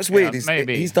 Do you know what's weird? Yeah,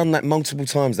 maybe. He's done that multiple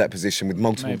times, that position, with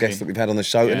multiple guests that we've had on the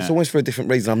show, and it's Yeah. always for a different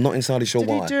reason. I'm not entirely sure Did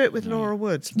why. he do it with Laura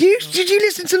Woods? Did you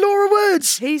listen to Laura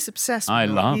Woods? He's obsessed with I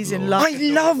her. love He's in Laura. love I with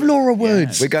Laura love Woods. Laura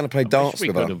Woods. We're going to play darts we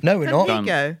with could her. have- No, we're Can not. he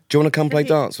go? Do you want to come play he-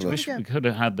 darts with Wish us? we could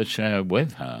have had the show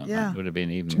with her. Yeah. That would have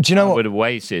been even. Do you know I what- would have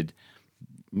waited,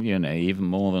 even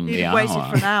more than You'd the have hour. waited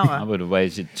for an hour. I would have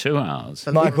waited 2 hours.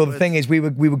 Michael, the Woods. thing is, we were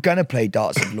going to play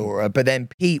darts with Laura, but then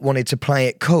Pete wanted to play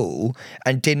it cool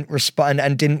and didn't respond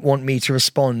and didn't want me to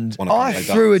respond. Wanna come I play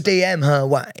threw a darts. DM her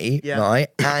way, Yeah. right?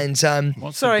 And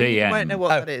What's Sorry, the you DM? won't know what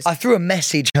that is. I threw a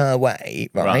message her way,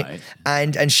 right?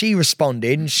 Right. And she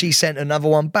responded and she sent another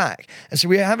one back. And so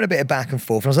we were having a bit of back and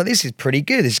forth. And I was like, this is pretty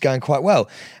good. This is going quite well.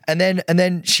 And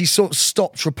then she sort of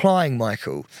stopped replying,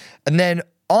 Michael. And then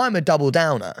I'm a double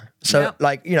downer. So Yeah.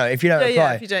 like, if you don't reply,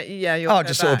 Yeah, if you don't, you'll I'll go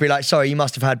just sort of back. be like, sorry, you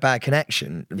must have had bad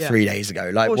connection 3 days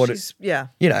ago. Like Or what she's- yeah.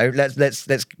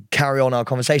 let's carry on our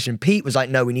conversation. Pete was like,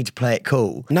 no, we need to play it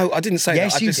cool. No, I didn't say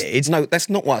Yes, that. you did. No, that's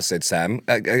not what I said, Sam.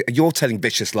 You're telling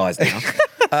vicious lies now.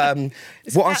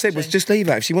 What I said was catching. just leave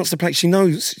her. If she wants to play, she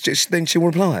knows, then she'll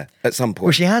reply at some point.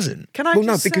 Well, she hasn't. Can I Well,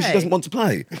 no, just because say, she doesn't want to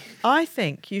play. I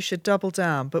think you should double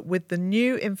down, but with the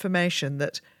new information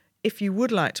that if you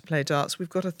would like to play darts, we've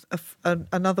got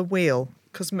another wheel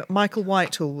because Michael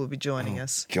Whitehall will be joining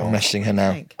us. I'm messaging her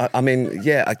now. I mean,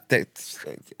 yeah, just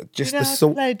You the know how to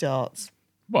sort. play darts?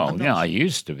 Well, yeah, I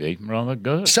used to be rather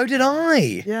good. So did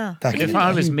I. Yeah. Back But in if the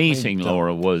I day. was meeting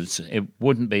Laura Woods, it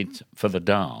wouldn't be for the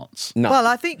darts. No. Well,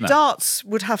 I think darts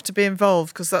would have to be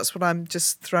involved because that's what I'm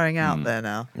just throwing out there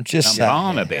now. Just And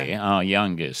Barnaby, our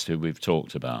youngest, who we've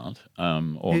talked about,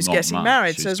 or Who's not getting much,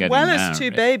 married? who's So as getting well as 2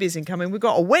 married. babies incoming, we've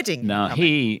got a wedding. Now,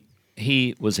 coming.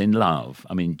 he was in love.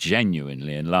 I mean,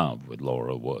 genuinely in love with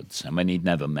Laura Woods. I mean, he'd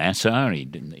never met her. He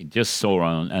just saw her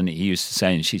on, and he used to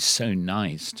say, and she's so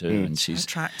nice too, and she's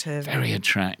attractive. very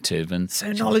attractive, and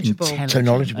So knowledgeable. intelligent, So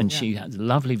knowledgeable. and she has a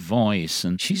lovely voice,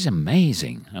 and she's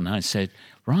amazing. And I said,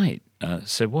 right.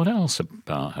 So what else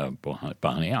about her,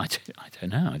 Barney? I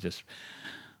don't know. I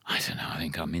don't know. I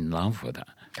think I'm in love with her.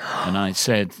 And I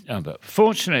said, but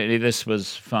fortunately, this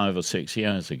was 5 or 6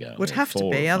 years ago. Would or have to 4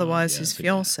 or be, 5 otherwise his years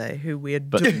ago. fiancée, who we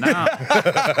But adore.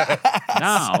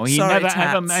 now he Sorry, never ever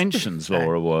Tats. mentions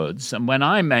Laura Woods. And when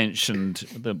I mentioned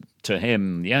to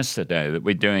him yesterday that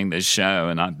we're doing this show,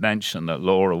 and I mentioned that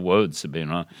Laura Woods had been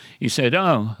on, he said,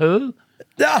 "Oh, who?"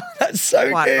 Oh, that's so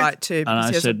Quite good. right too. And because I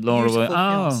he has a said, "Laura Woods." beautiful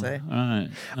Oh, fiancée. right.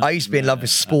 I used to be in love with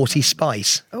Sporty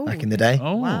Spice back in the day.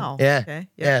 Oh, Wow. Yeah. Okay.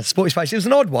 Yeah, Sporty Spice. It was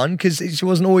an odd one because she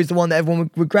wasn't always the one that everyone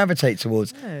would gravitate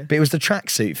towards. No. But it was the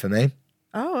tracksuit for me.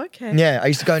 Oh, okay. Yeah, I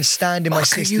used to go and stand in my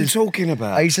What are you sister's. talking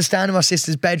about? I used to stand in my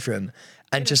sister's bedroom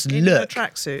and just In look. a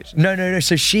tracksuit. No.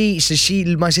 So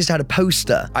my sister had a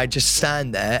poster. I'd just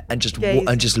stand there and just Gazing.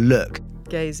 and just look.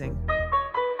 Gazing.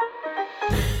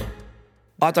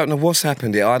 I don't know what's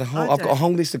happened here. I've got a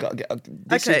whole list of...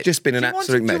 This has just been an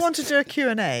absolute Do mess. you want to do a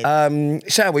Q&A?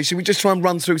 Shall we? Should we just try and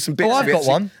run through some bits? Oh, I've of it? got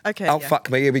one. Okay, Oh, yeah. fuck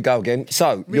me. Here we go again.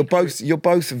 So, you're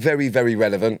both very, very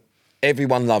relevant.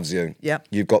 Everyone loves you. Yep.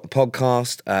 You've got the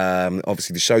podcast.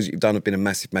 Obviously, the shows that you've done have been a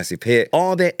massive, massive hit.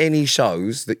 Are there any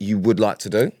shows that you would like to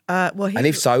do? And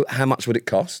if so, how much would it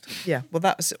cost? Yeah, well,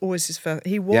 that was always his first.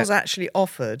 He was actually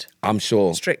offered I'm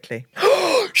sure. Strictly.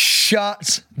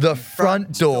 Shut the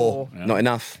front door. Not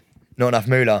enough. Not enough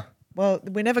moolah. Well,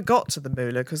 we never got to the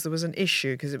moolah because there was an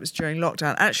issue because it was during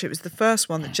lockdown. Actually, it was the first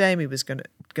one that Jamie was going to.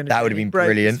 That would have been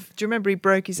brilliant. Do you remember he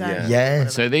broke his ankle? Yeah.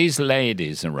 So these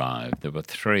ladies arrived. There were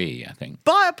 3, I think.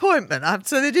 By appointment,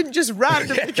 so they didn't just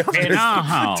randomly come In our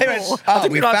house. They went, oh,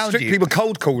 we found Strictly you. were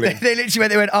cold calling. They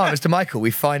literally went, oh, Mr. Michael,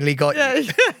 we finally got you.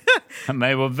 And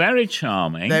they were very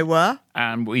charming. They were.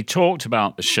 And we talked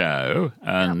about the show,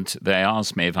 and they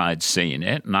asked me if I'd seen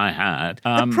it, and I had.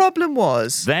 The problem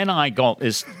was. Then I got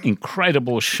this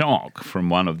incredible shock from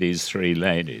one of these 3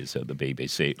 ladies at the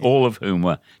BBC, all of whom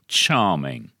were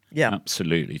charming. Yeah.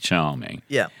 Absolutely charming.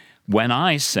 Yeah. When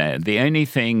I said the only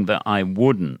thing that I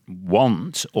wouldn't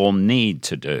want or need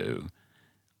to do,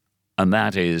 and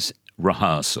that is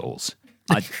rehearsals.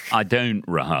 I don't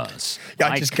rehearse.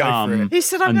 I just go for come it. He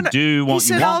said, I'm and gonna- do what he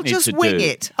said, you want I'll me just to wing do.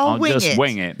 it. I'll wing just it.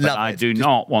 wing it, but Love I it. do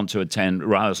not want to attend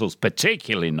rehearsals,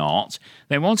 particularly not.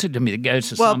 They wanted me to go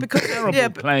to Well, some because terrible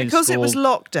place because it was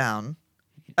called- lockdown.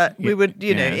 We would,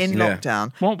 yes. in Yeah.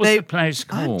 lockdown. What was the place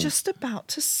I'm called? just about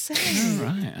to say.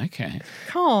 Right, okay.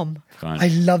 Calm. Fine. I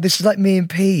love this. Is like me and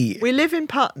Pete. We live in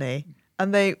Putney,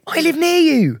 and they. I live near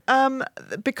you.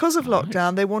 Because of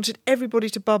lockdown, they wanted everybody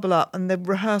to bubble up, and the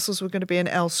rehearsals were going to be in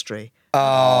Elstree.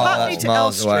 Oh, Putney that's to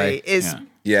miles Elstree away. is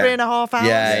Yeah. 3.5 hours.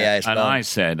 Yeah, it's And long. I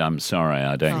said, I'm sorry,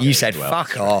 I don't. You go said, to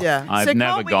fuck Elstree." off. Yeah. I've So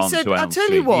never can't we- gone said, to I'll tell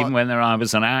you Elstree, what. even when I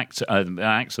was an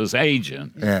actor's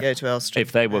agent. Go to Elstree.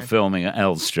 If they were filming at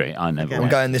Elstree, I never I'm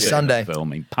went. going this to Sunday.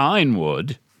 Filming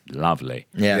Pinewood, lovely.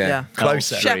 Yeah. Yeah.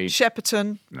 Closer. Elstree.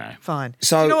 Shepperton, No. fine.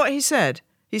 So- Do you know what he said?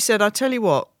 He said, I'll tell you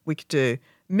what we could do.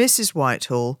 Mrs.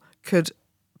 Whitehall could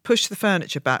push the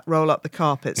furniture back, roll up the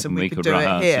carpets, and we could do it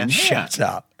rehearse here. in Shut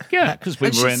up. Yeah, because we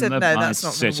And she were in said, the "No, nice that's not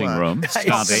gonna sitting work." room, It's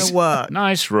not study. gonna work.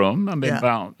 Nice room. I mean, Yeah.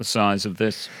 about the size of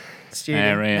this Studio.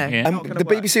 area No. here. Not gonna The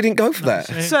work. BBC didn't go for that.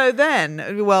 So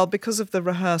then, well, because of the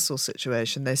rehearsal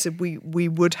situation, they said we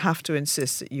would have to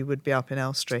insist that you would be up in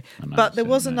Elstree. But there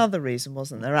was another reason,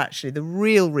 wasn't there, actually? The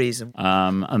real reason.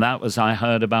 And that was, I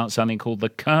heard about something called the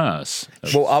curse.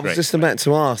 of Well, I was Strict. just about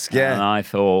to ask, And yeah. I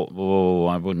thought,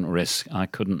 I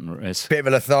couldn't risk. Bit of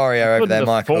a Lothario over couldn't there,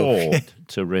 Michael. afford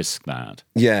to risk that.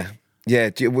 Yeah. Yeah.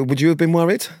 Would you have been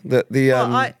worried that the...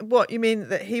 Well, what, you mean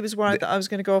that he was worried that I was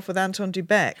going to go off with Anton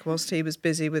Dubek whilst he was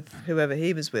busy with whoever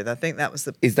he was with? I think that was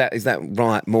the... Is that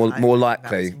right? More think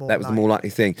likely. that was more That was the more likely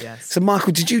thing. Yes. So,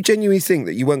 Michael, did you genuinely think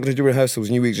that you weren't going to do rehearsals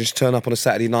and you would just turn up on a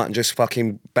Saturday night and just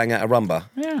fucking bang out a rumba?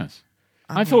 Yes.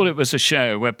 I thought it was a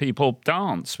show where people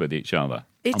dance with each other.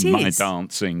 It and my is.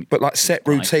 dancing. But like set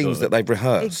quite routines good. that they've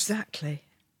rehearsed. Exactly.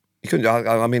 You couldn't.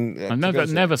 I mean,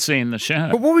 I've never seen the show.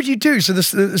 But what would you do? So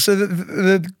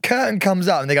the curtain comes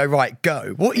up and they go, right,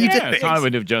 go. What are you Yes, doing? I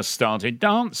would have just started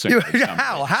dancing. with somebody.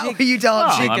 How? How are you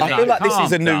dancing? Well, I feel like this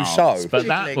is a can't new dance, show. but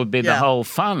that would be the Yeah. whole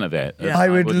fun of it. Yeah. I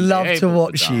would wouldn't be love to able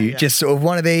watch you. dance. Just sort of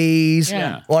one of these,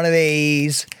 Yeah. one of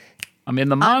these. I mean,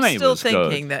 the money I'm still was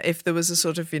thinking good. that if there was a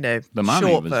sort of, The money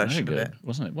short was very version of good, it.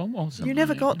 wasn't it? What was the You never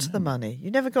money? got to the money.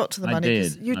 You never got to the I money.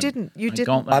 'cause did. You I- didn't. You I didn't.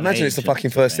 got I imagine it's the agent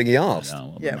fucking first thing he to asked.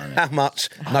 know what Yeah. the money How much?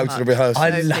 No to the rehearsal. I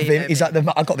No love fee, him. no He's like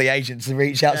I got the agents to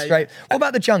reach out straight. What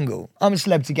about the jungle? I'm a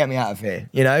celeb to get me out of here.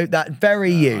 You know that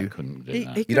very I you. couldn't do He-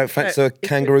 that. he You don't could- fancy a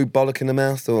kangaroo bollock in the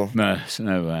mouth, or No, there's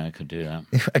no way I could do that.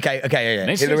 Okay, yeah.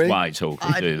 Mrs. Hilary? Whitehall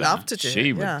could I'd do that. love to do She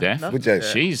it, would yeah, definitely. Would you?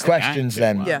 She's the Questions active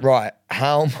then. one. Yeah. Right.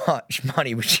 how much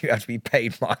money would you have to be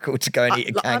paid, Michael, to go and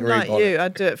eat a I'm kangaroo like bollock? you.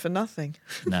 I'd do it for nothing.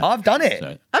 No. I've done it.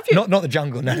 So- Have you? Not the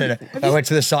jungle. No. I went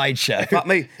to the sideshow. Fuck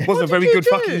me. It wasn't a very did you good do?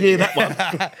 fucking year, that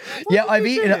one. Yeah,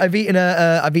 I've eaten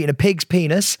a pig's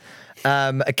penis,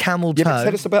 a camel toe. Yeah, but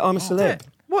tell us about I'm a Celeb.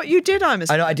 What you did, I'm a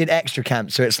I know I did extra camp,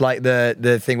 so it's like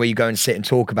the thing where you go and sit and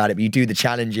talk about it, but you do the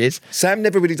challenges. Sam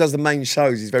never really does the main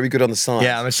shows. He's very good on the side.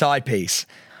 Yeah, I'm a side piece.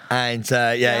 And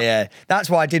yeah. That's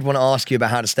why I did want to ask you about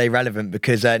how to stay relevant,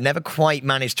 because never quite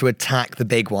managed to attack the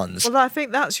big ones. Well, I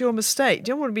think that's your mistake. You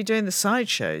don't want to be doing the side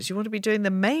shows. You want to be doing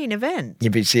the main event. Yeah,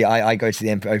 but see, I go to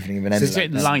the opening of an Is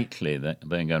end. it likely that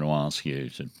they're going to ask you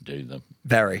to do the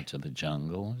Very. to the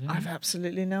jungle? is it? I've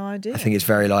absolutely no idea. I think it's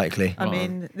very likely. I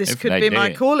mean, this if could they be my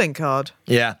did. calling card.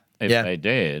 Yeah. If yeah. they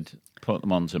did, put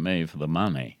them onto me for the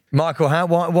money. Michael,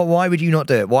 why would you not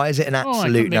do it? Why is it an Oh, I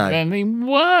absolute couldn't think of no? anything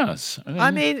worse. I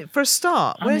mean, for a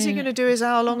start, where's he going to do his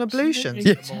hour-long ablutions?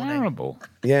 It's terrible.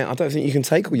 Yeah, I don't think you can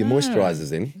take all your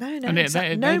moisturisers in. No, And it-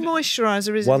 exactly. they- No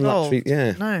moisturiser is One involved. luxury-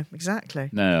 yeah. No, exactly.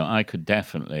 No, I could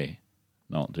definitely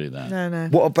not do that. No.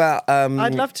 What about...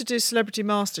 I'd love to do Celebrity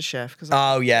MasterChef. Because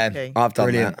Oh, yeah. I've done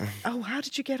Brilliant. that. Oh, how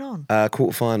did you get on?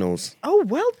 Quarterfinals. Oh,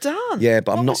 well done. Yeah,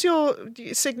 but what I'm was your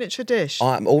signature dish?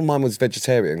 All mine was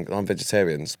vegetarian. I'm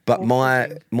vegetarians. But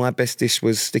my best dish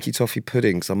was sticky toffee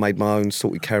pudding. 'Cause I made my own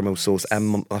salted caramel sauce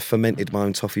and I fermented my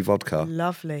own toffee vodka.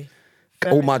 Lovely.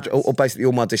 Very All my nice. basically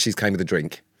all my dishes came with a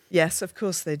drink. Yes, of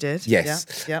course they did.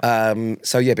 Yes. Yeah.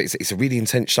 So yeah, but it's a really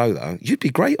intense show though. You'd be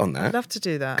great on I'd that. love to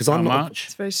do that. Because I'm How not. much?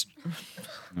 It's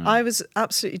very. I was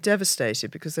absolutely devastated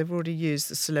because they've already used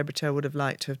the celebrity I would have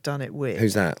liked to have done it with.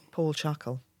 Who's that? Paul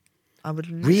Chuckle. I would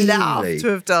Really? love to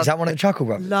have done. Is that one of the Chuckle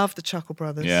Brothers? Love the Chuckle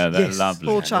Brothers. Yeah, they're Yes. lovely.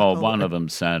 Paul Chuckle. Well, one of them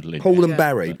sadly. Paul did. and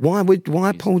Barry. Why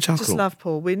Paul Chuckle? Just love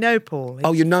Paul. We know Paul.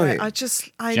 Oh, you know him?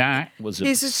 Jack was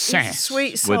he's a obsessed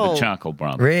sweet with soul. the Chuckle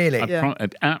Brothers. Really?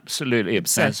 Absolutely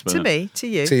obsessed with to them. me, to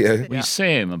you. To you. We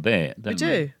see him a bit, don't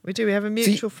we? We do. We have a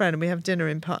mutual friend, and we have dinner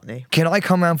in Putney. Can I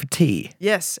come round for tea?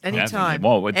 Yes, anytime. Definitely.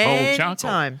 What, with Paul Chuckle?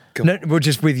 Anytime. No, well,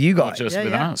 just with you Not guys. just Yeah,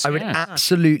 with yeah. us. I would yeah.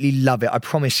 absolutely love it. I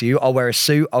promise you. I'll wear a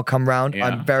suit. I'll come round. Yeah.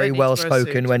 I'm very Don't need well to wear a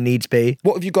spoken suit. when needs be.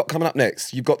 What have you got coming up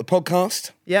next? You've got the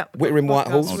podcast. Yeah. Witter in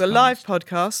Whitehall. We've got a live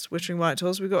podcast, Wittering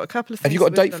Whitehall's. We've got a couple of things. Have you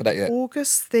got a that we've date for done. that yet?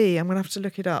 August the, I'm going to have to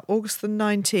look it up. August the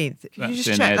 19th. Can you That's just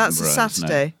in check? That's a Edinburgh, isn't it?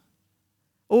 Saturday.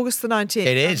 August the 19th.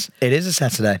 It is. It is a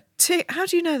Saturday. How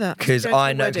do you know that? Because You're going to I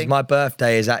a know, because wedding. my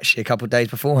birthday is actually a couple of days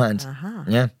beforehand.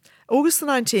 Yeah. August the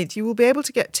 19th, you will be able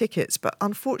to get tickets, but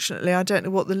unfortunately, I don't know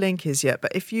what the link is yet.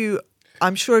 But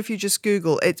I'm sure if you just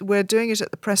Google it, we're doing it at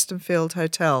the Prestonfield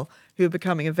Hotel, who are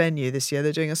becoming a venue this year.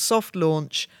 They're doing a soft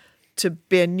launch to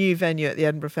be a new venue at the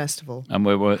Edinburgh Festival. And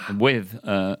we were with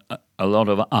a lot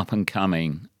of up and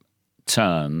coming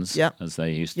turns, Yep. as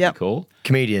they used to Yep. be called.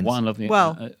 Comedians. One of the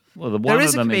Well, the one There of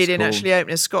is a them comedian called, actually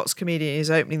opening, a Scots comedian is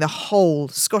opening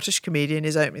Scottish comedian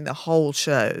is opening the whole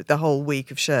show, the whole week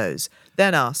of shows.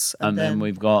 Then us. And then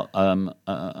we've got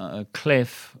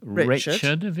Cliff Richard.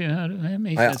 Richard. Have you heard of him?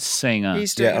 He's I- a singer.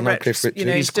 He's doing Yeah, I a know Cliff Richard. You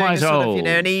know, he's, He's doing quite a sort of, old.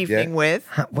 an evening Yeah. with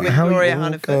how Gloria All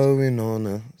Hunniford. going on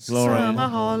a Gloria. Summer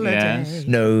holiday. Yes.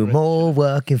 No more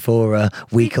working for a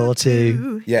week or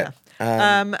two. Yeah.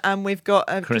 And we've got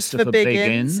Christopher Christopher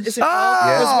Biggins. Biggins. Is it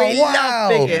Oh, because we wow.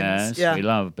 love Biggins. Yes, yeah. we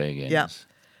love Biggins. Yeah.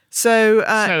 So,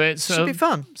 So it should be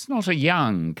fun. It's not a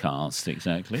young cast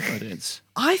exactly, but it's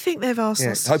I think they've asked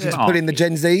Yeah. us to Hoping do to it. put in the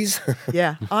Gen Zs.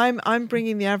 Yeah, I'm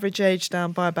bringing the average age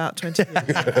down by about 20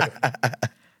 years.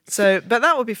 So, but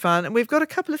that will be fun. And we've got a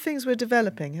couple of things we're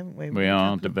developing, haven't we? we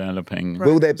are developing.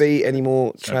 Will there be any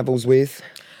more travels with?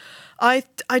 I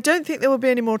don't think there will be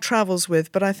any more travels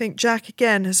with, but I think Jack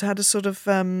again has had a sort of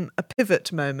a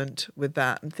pivot moment with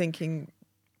that and thinking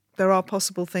there are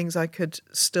possible things I could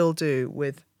still do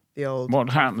with the old. What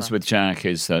happens with Jack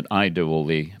is that I do all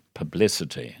the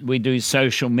publicity. We do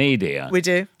social media. We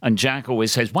do. And Jack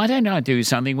always says, why don't I do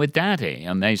something with Daddy?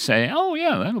 And they say, oh,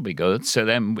 yeah, that'll be good. So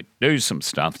then we do some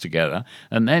stuff together.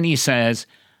 And then he says,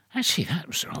 actually, that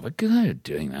was rather good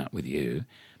doing that with you.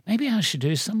 Maybe I should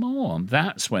do some more. And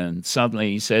that's when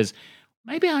suddenly he says,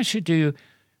 maybe I should do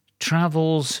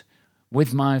travels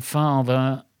with my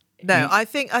father. No, I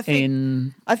think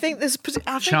in there's I think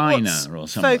China what's or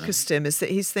somewhere. focused him is that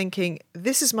he's thinking,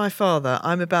 this is my father.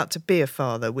 I'm about to be a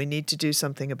father. We need to do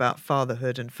something about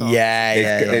fatherhood and father.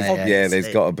 There's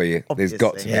got to be. There's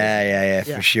got to be. Yeah,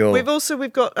 for sure.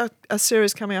 We've got a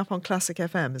series coming up on Classic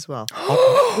FM as well.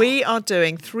 We are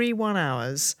doing 3 1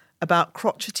 hours about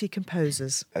crotchety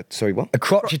composers. Sorry, what? A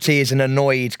crotchety is an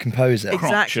annoyed composer.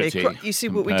 Exactly. Crotchety You see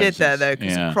what we did there, though,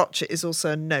 because composers, yeah. a crotchet is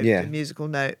also a note, Yeah. a musical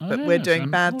note. Oh, But yeah, we're it's doing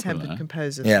an bad-tempered order.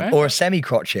 composers. Yeah, or a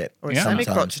semi-crotchet. Or a Yeah.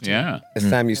 semi-crotchety. Yeah.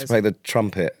 Sam used to play the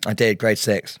trumpet. I did, grade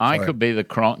 6. I Sorry. could be the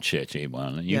crotchety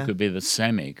one, and you Yeah. could be the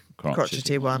semi-crotchety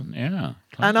Crotchety one. Yeah.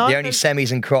 And The I only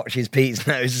semis and crotches Pete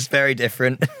knows is very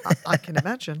different. I can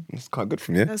imagine. It's quite good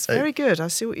from you. That's very good. I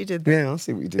see what you did there. Yeah, I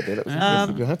see what you did there. That was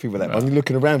impressive. You're happy with that one. You're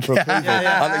looking around for approval.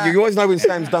 yeah. You always know when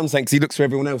Sam's done something because he looks for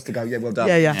everyone else to go, yeah, well done.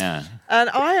 Yeah. Yeah. And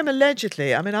I am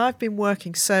allegedly, I mean, I've been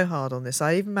working so hard on this.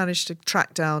 I even managed to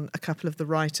track down a couple of the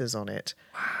writers on it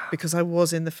because I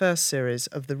was in the first series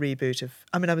of the reboot of,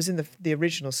 I mean, I was in the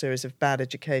original series of Bad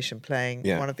Education playing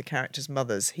one of the characters'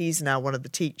 mothers. He's now one of the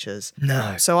teachers.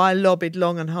 No. So I lobbied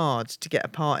long and hard to get a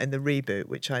part in the reboot,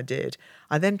 which I did.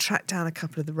 I then tracked down a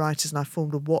couple of the writers and I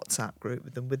formed a WhatsApp group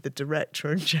with them, with the director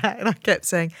and Jack. And I kept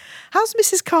saying, how's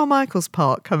Mrs. Carmichael's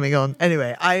part coming on?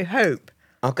 Anyway, I hope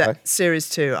that series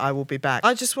 2, I will be back.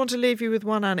 I just want to leave you with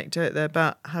one anecdote there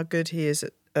about how good he is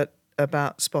at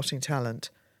about spotting talent,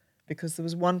 because there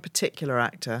was one particular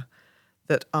actor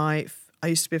that I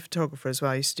used to be a photographer as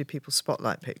well. I used to do people's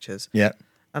spotlight pictures. Yeah.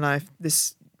 And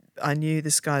I knew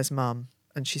this guy's mum,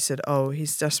 and she said, oh,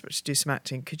 he's desperate to do some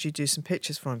acting. Could you do some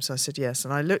pictures for him? So I said yes.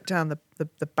 And I looked down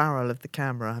the barrel of the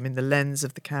camera, I mean the lens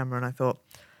of the camera, and I thought,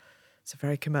 it's a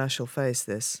very commercial face,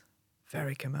 this.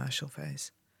 Very commercial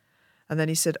face. And then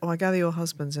he said, oh, I gather your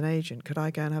husband's an agent. Could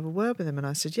I go and have a word with him? And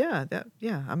I said, yeah.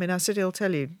 I mean, I said, he'll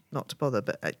tell you not to bother,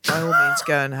 but by all means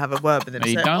go and have a word with him.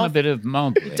 He'd So done a bit of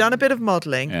modelling. He'd done a bit of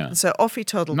modelling. Yeah. And so off he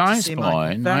toddled to Nice see boy,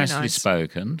 Michael. Very nicely nice.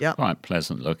 spoken, Yep. quite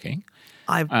pleasant looking.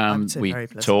 I would say We very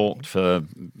pleasant. talked for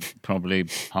probably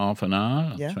half an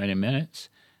hour, Yeah. 20 minutes.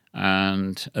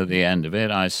 And at the end of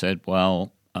it, I said,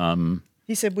 well,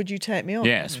 He said, would you take me on?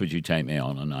 yes, would you take me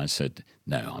on? And I said,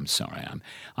 no, I'm sorry.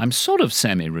 I'm sort of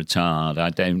semi-retired.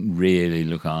 I don't really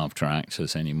look after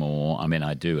actors anymore. I mean,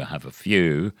 I do have a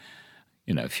few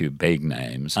big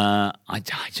names. I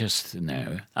just,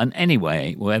 no. And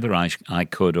anyway, whether I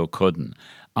could or couldn't,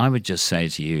 I would just say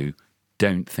to you,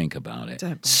 don't think about it. Don't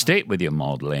bother. Stick with your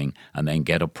modelling and then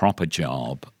get a proper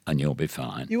job and you'll be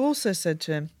fine. You also said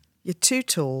to him, you're too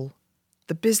tall.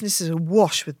 The business is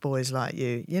awash with boys like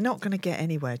you. You're not going to get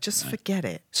anywhere. Just forget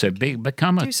it. So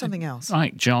become Do something else.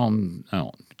 Like John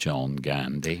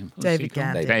Gandy. What's David he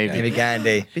called? Gandy. David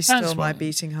Gandy. Be still That's my right.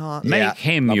 beating heart. Make Yeah.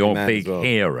 him Lovely your man big as well.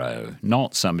 hero,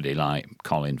 not somebody like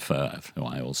Colin Firth, who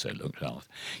I also looked after.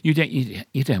 You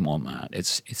don't want that.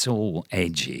 It's all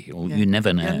edgy, or you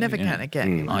never know. You're never you going know. to get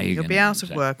anywhere. Are you You'll be gonna out of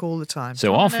say? work all the time.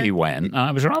 So off he went. And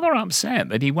I was rather upset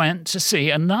that he went to see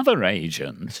another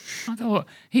agent. I thought,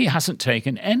 he hasn't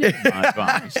taken any of my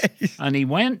advice. And he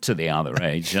went to the other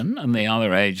agent, and the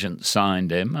other agent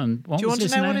signed him. And what Do you was want to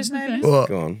his know name what his name again? is? What?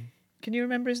 Go on. Can you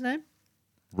remember his name?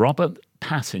 Robert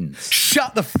Pattinson.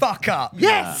 Shut the fuck up.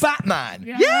 Yes. Batman.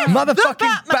 Yes, Motherfucking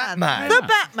the Batman. The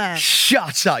Batman.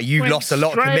 Shut up. You Went lost a lot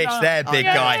of straight commits up. there, big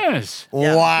guy. Yes.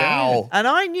 Wow. And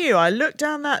I looked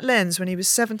down that lens when he was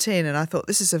 17 and I thought,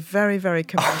 this is a very, very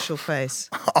commercial face.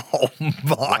 Oh my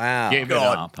Wow. Give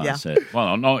God. it up, I Yeah. said.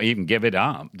 Well, not even give it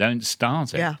up. Don't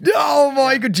start it. Yeah. Oh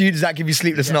my God. Does that give you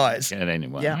sleepless nights? Get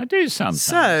anywhere. Yeah. I do sometimes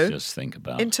So, just think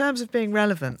about In it. terms of being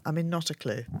relevant, I mean, not a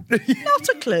clue. Not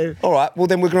a clue. All right, well,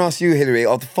 then we're going to ask you, Hilary.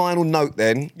 The final note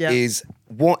then Yeah. is,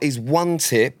 what is one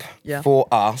tip Yeah. for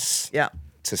us Yeah.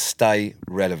 to stay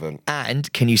relevant?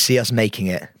 And can you see us making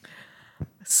it?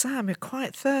 Sam, you're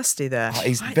quite thirsty there.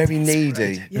 He's Quite very desperate.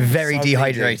 needy. Yeah. Very So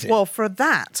dehydrated. Well, for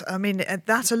that, I mean,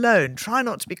 that alone, try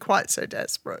not to be quite so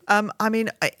desperate. I mean,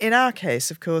 in our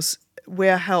case, of course,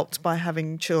 we're helped by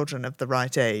having children of the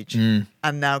right age and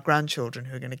now grandchildren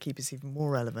who are going to keep us even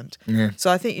more relevant.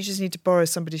 So I think you just need to borrow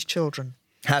somebody's children.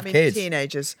 Have kids.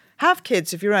 Teenagers. Have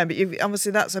kids if you're own, but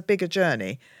obviously that's a bigger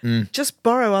journey. Just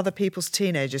borrow other people's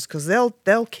teenagers because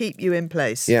they'll keep you in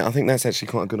place. Yeah, I think that's actually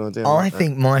quite a good idea. I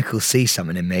think Michael sees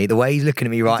something in me. The way he's looking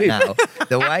at me right now,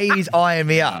 the way he's eyeing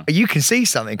me up, you can see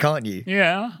something, can't you?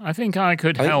 Yeah, I think I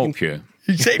could help you.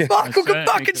 You see, Michael can certainly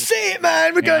fucking could. see it,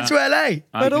 man. We're going to LA. I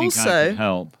But think I also, could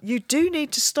help. you do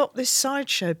need to stop this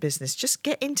sideshow business. Just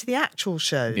get into the actual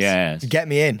shows. Yes. Get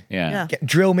me in. Yeah.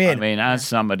 Drill me in. I mean, as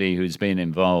somebody who's been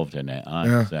involved in it,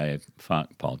 I say, fuck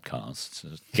podcasts.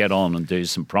 Just get on and do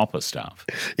some proper stuff.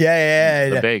 Yeah.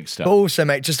 The big stuff. But also,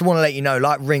 mate, just want to let you know,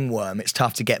 like Ringworm, it's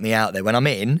tough to get me out there. When I'm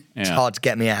in, it's Yeah. hard to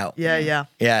get me out. Yeah.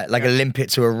 Yeah, like a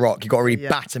limpet to a rock. You've got to really Yeah.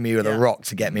 batter me with a Yeah. rock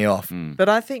to get me off. But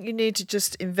I think you need to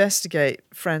just investigate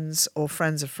friends or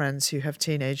friends of friends who have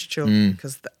teenage children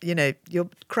because, you're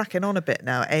cracking on a bit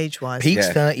now age-wise. Pete's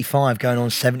 35 going on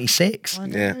 76. I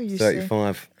know, Yeah, you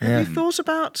 35. see. Have you thought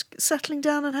about settling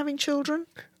down and having children?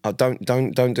 Oh, don't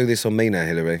do this on me now,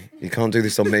 Hilary. You can't do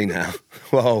this on me now.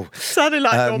 Whoa. Sounded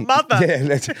like your mother.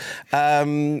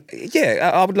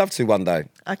 I would love to one day.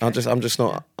 Okay. I'm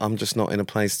just not in a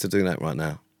place to do that right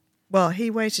now. Well, he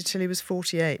waited till he was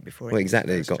 48 before he Well,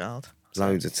 exactly. was Got child.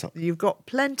 loads of time. You've got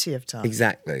plenty of time.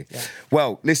 Exactly. Yeah.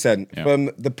 Well, listen, from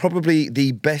probably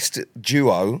the best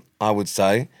duo, I would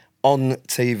say, on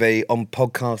TV, on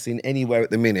podcasting, anywhere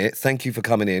at the minute. Thank you for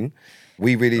coming in.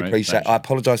 We really appreciate it. I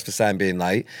apologise for Sam being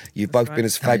late. You've both been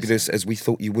as fabulous as we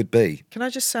thought you would be. Can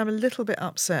I just say I'm a little bit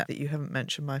upset that you haven't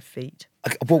mentioned my feet?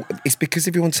 Well, it's because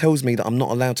everyone tells me that I'm not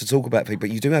allowed to talk about feet,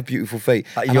 but you do have beautiful feet.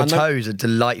 Your toes are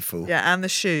delightful. Yeah, and the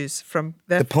shoes from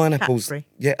the pineapples. Cadbury.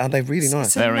 Yeah, are they really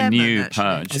nice? They're a new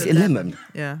purge. Is it a lemon?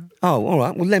 Yeah. Oh, all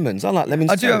right. Well, lemons. I like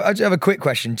lemons. I do have a quick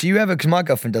question. Do you ever, because my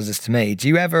girlfriend does this to me, do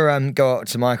you ever go up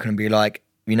to Michael and be like,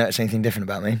 you notice anything different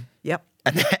about me? Yep.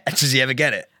 And does he ever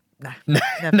get it? No.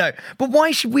 No. But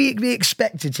why should we be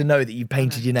expected to know that you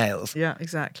painted your nails? Yeah,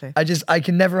 exactly. I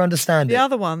can never understand The it.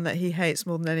 other one that he hates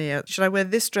more than any other, should I wear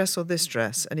this dress or this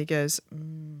dress? And he goes,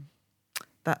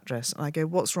 that dress. And I go,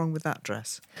 what's wrong with that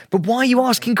dress? But why are you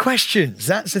asking questions?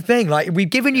 That's the thing. Like, we've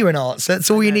given you an answer.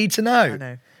 That's all you need to know. I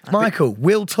know. Michael,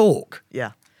 we'll talk.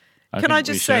 Yeah. I Can think I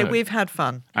just say should. we've had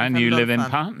fun. And We've you had a lot live of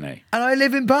in fun. Putney. And I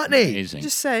live in Putney. Amazing.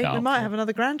 Just say we Doubtful. might have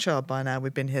another grandchild by now.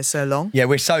 We've been here so long. Yeah,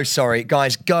 we're so sorry.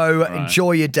 Guys, go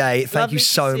enjoy your day. Thank Lovely you to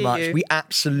so see much. you. We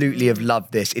absolutely have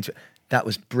loved this. That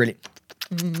was brilliant.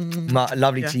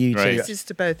 Lovely to you Great. too. This is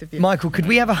to both of you. Michael, could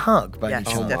we have a hug by any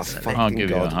Yes, chance? definitely. I'll give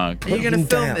you a hug. Are you going to Put him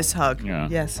film down. this hug? Yeah.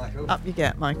 Yes. Up you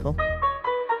get, Michael.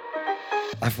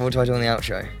 What do I do on the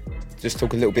outro? Just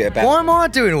talk a little bit about. Why am I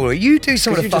doing all of it? You do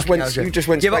some of the You just fucking went- outros. you just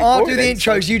went Yeah, but straight I'll for do it the then,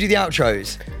 intros, so- you do the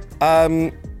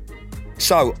outros.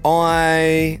 So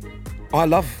I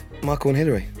love Michael and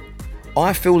Hilary.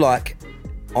 I feel like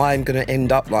I'm going to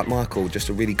end up like Michael, just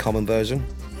a really common version.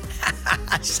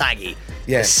 Saggy.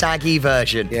 Yeah. The saggy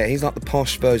version. Yeah, he's like the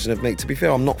posh version of me. To be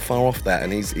fair, I'm not far off that,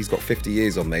 and he's got 50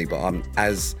 years on me, but I'm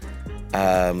as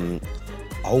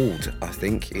old, I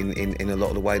think, in a lot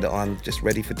of the way that I'm just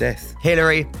ready for death.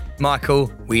 Hilary,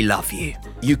 Michael, we love you.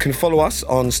 You can follow us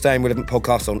on Staying Relevant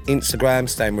Podcast on Instagram,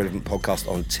 Staying Relevant Podcast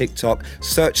on TikTok,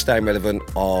 search Staying Relevant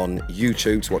on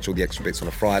YouTube to watch all the extra bits on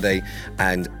a Friday,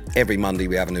 and every Monday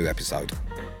we have a new episode.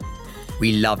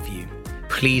 We love you.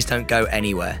 Please don't go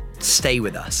anywhere. Stay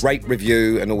with us. Rate,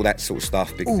 review, and all that sort of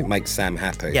stuff because it makes Sam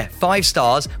happy. Yeah, 5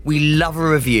 stars. We love a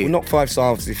review. Well, not 5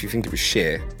 stars if you think it was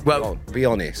shit. Well- be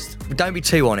honest. Don't be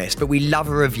too honest, but we love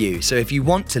a review. So if you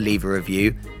want to leave a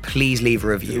review, please leave a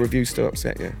The review. review still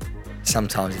upset you?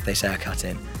 Sometimes if they say I cut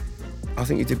in. I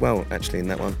think you did well, actually, in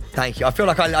that one. Thank you. I feel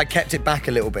like I kept it back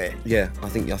a little bit. Yeah, I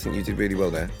think you did really well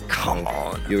there. Come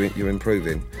on. You're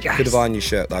improving. Yes. Could have ironed your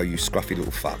shirt, though, you scruffy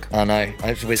little fuck. I know.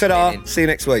 Ta-da! See you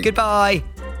next week. Goodbye.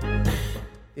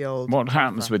 The old. What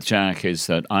happens with Jack is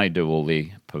that I do all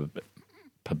the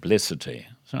publicity.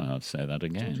 So I'll say that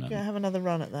again. Yeah, have another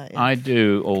run at that. Yeah. I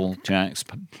do all Jack's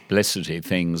publicity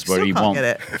things where Still he can't wants.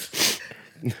 get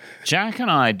it. Jack and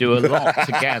I do a lot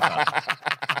together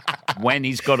when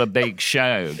he's got a big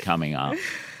show coming up.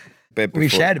 Bed We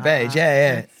before- shared a bed,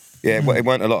 yeah. Yeah, well, it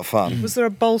weren't a lot of fun. Was there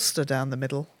a bolster down the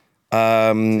middle?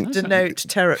 Denote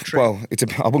territory. Well,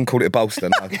 I wouldn't call it a bolster,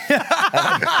 no.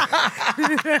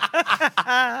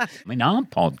 I mean, our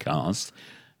podcast.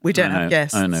 We don't have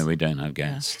guests. Oh, no, we don't have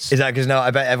guests. Is that because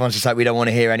I bet everyone's just like, we don't want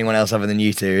to hear anyone else other than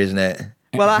you two, isn't it?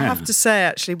 Well, I have to say,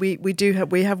 actually,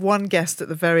 we have one guest at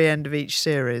the very end of each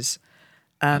series,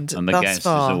 and And the thus guest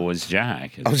far, is always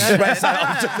Jack. I was just about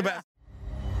to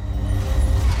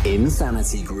say,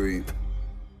 Insanity Group.